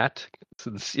for that.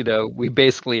 Since we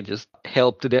basically just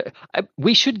helped it.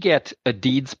 We should get a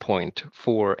deeds point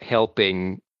for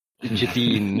helping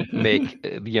Jadine make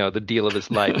the deal of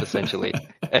his life, essentially.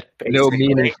 At no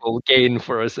meaningful gain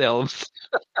for ourselves.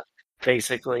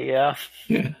 Basically, yeah.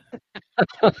 Yeah.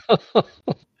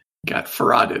 Got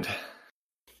frauded.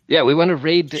 Yeah, we want to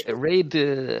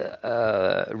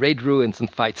raid ruins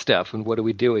and fight stuff. And what are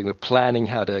we doing? We're planning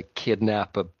how to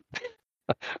kidnap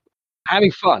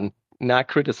having fun, not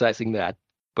criticizing that,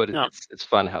 but it's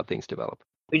fun how things develop.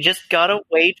 We just gotta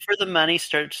wait for the money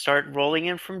start rolling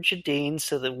in from Jadine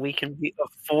so that we can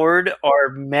afford our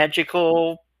magic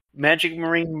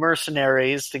marine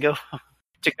mercenaries to go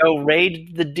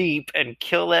raid the deep and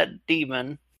kill that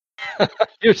demon.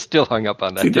 You're still hung up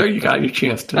on that. See, there you got your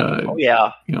chance to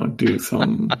do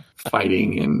some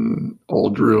fighting in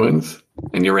old ruins,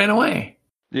 and you ran away.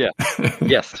 Yeah.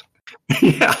 Yes.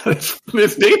 Yeah, it's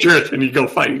dangerous when you go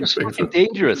fighting. It's fucking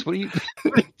dangerous. What are you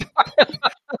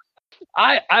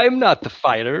I'm not the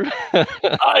fighter.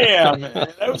 I am.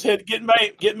 I was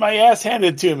getting my ass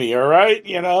handed to me. All right,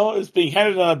 it's being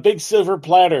handed on a big silver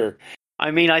platter.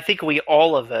 I mean, I think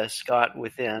all of us got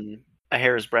within a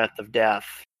hair's breadth of death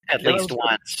at least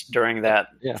once during that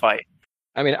fight.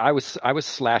 I mean, I was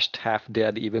slashed half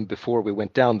dead even before we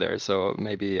went down there, so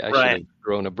maybe I should have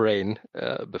thrown a brain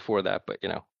before that. But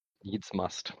needs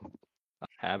must.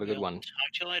 Have a good one. Talk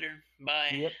to you later.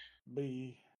 Bye. Yep.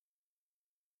 Bye.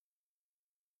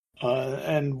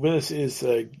 And with us is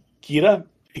Gira.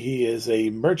 He is a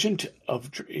merchant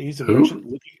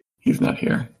merchant. He's not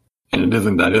here, and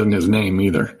that isn't his name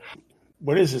either.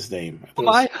 What is his name?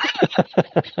 I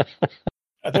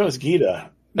thought it was Gita.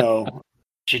 No.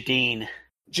 Jadine.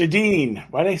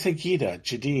 Why did I say Gita?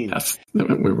 Jadine. Yes, we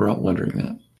were all wondering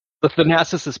that. The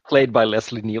Thanasis is played by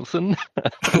Leslie Nielsen.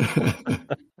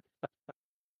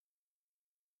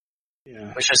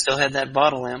 Yeah. Wish I still had that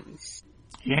bottle lamp.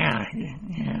 Yeah.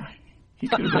 He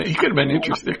could have been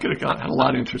interested. There could have had a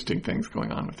lot of interesting things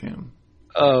going on with him.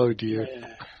 Oh dear.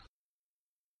 Yeah.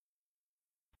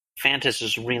 Fantas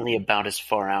is really about as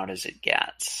far out as it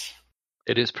gets.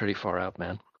 It is pretty far out,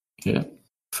 man. Yeah,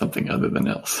 something other than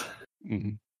else.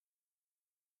 Mm-hmm.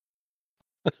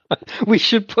 We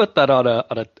should put that on a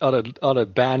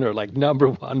banner, like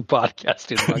 #1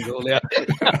 podcast in Mongolia.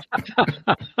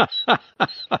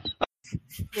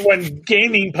 One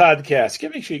gaming podcast.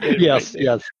 Can make sure you get it Yes, right.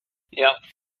 yes. Yep.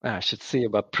 I should see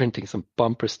about printing some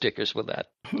bumper stickers with that.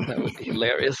 That would be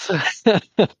hilarious.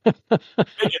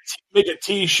 Make a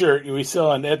T-shirt we sell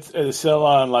on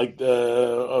like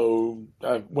one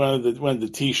of the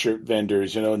T-shirt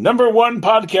vendors. #1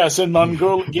 podcast in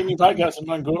Mongolia, gaming podcast in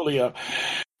Mongolia.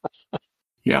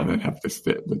 Yeah, then have this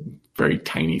with very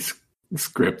tiny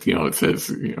script. It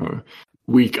says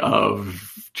week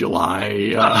of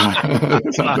July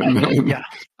something. Yeah.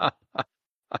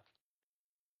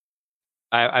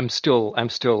 I'm still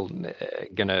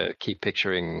gonna keep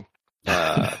picturing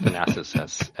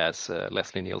Thanasis as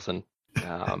Leslie Nielsen.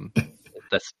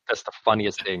 That's the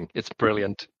funniest thing. It's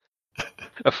brilliant.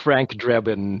 A Frank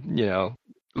Drebin,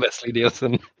 Leslie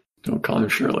Nielsen. Don't call her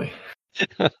Shirley.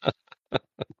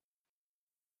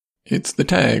 It's the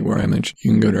tag where I mentioned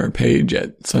you can go to our page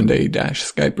at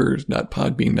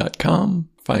sunday-skypers.podbean.com,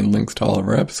 find links to all of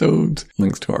our episodes,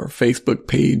 links to our Facebook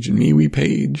page and MeWe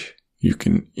page. You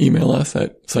can email us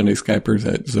at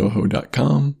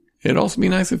sundayskypers@zoho.com. It'd also be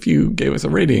nice if you gave us a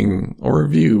rating or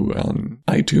review on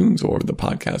iTunes or the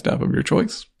podcast app of your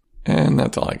choice. And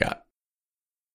that's all I got.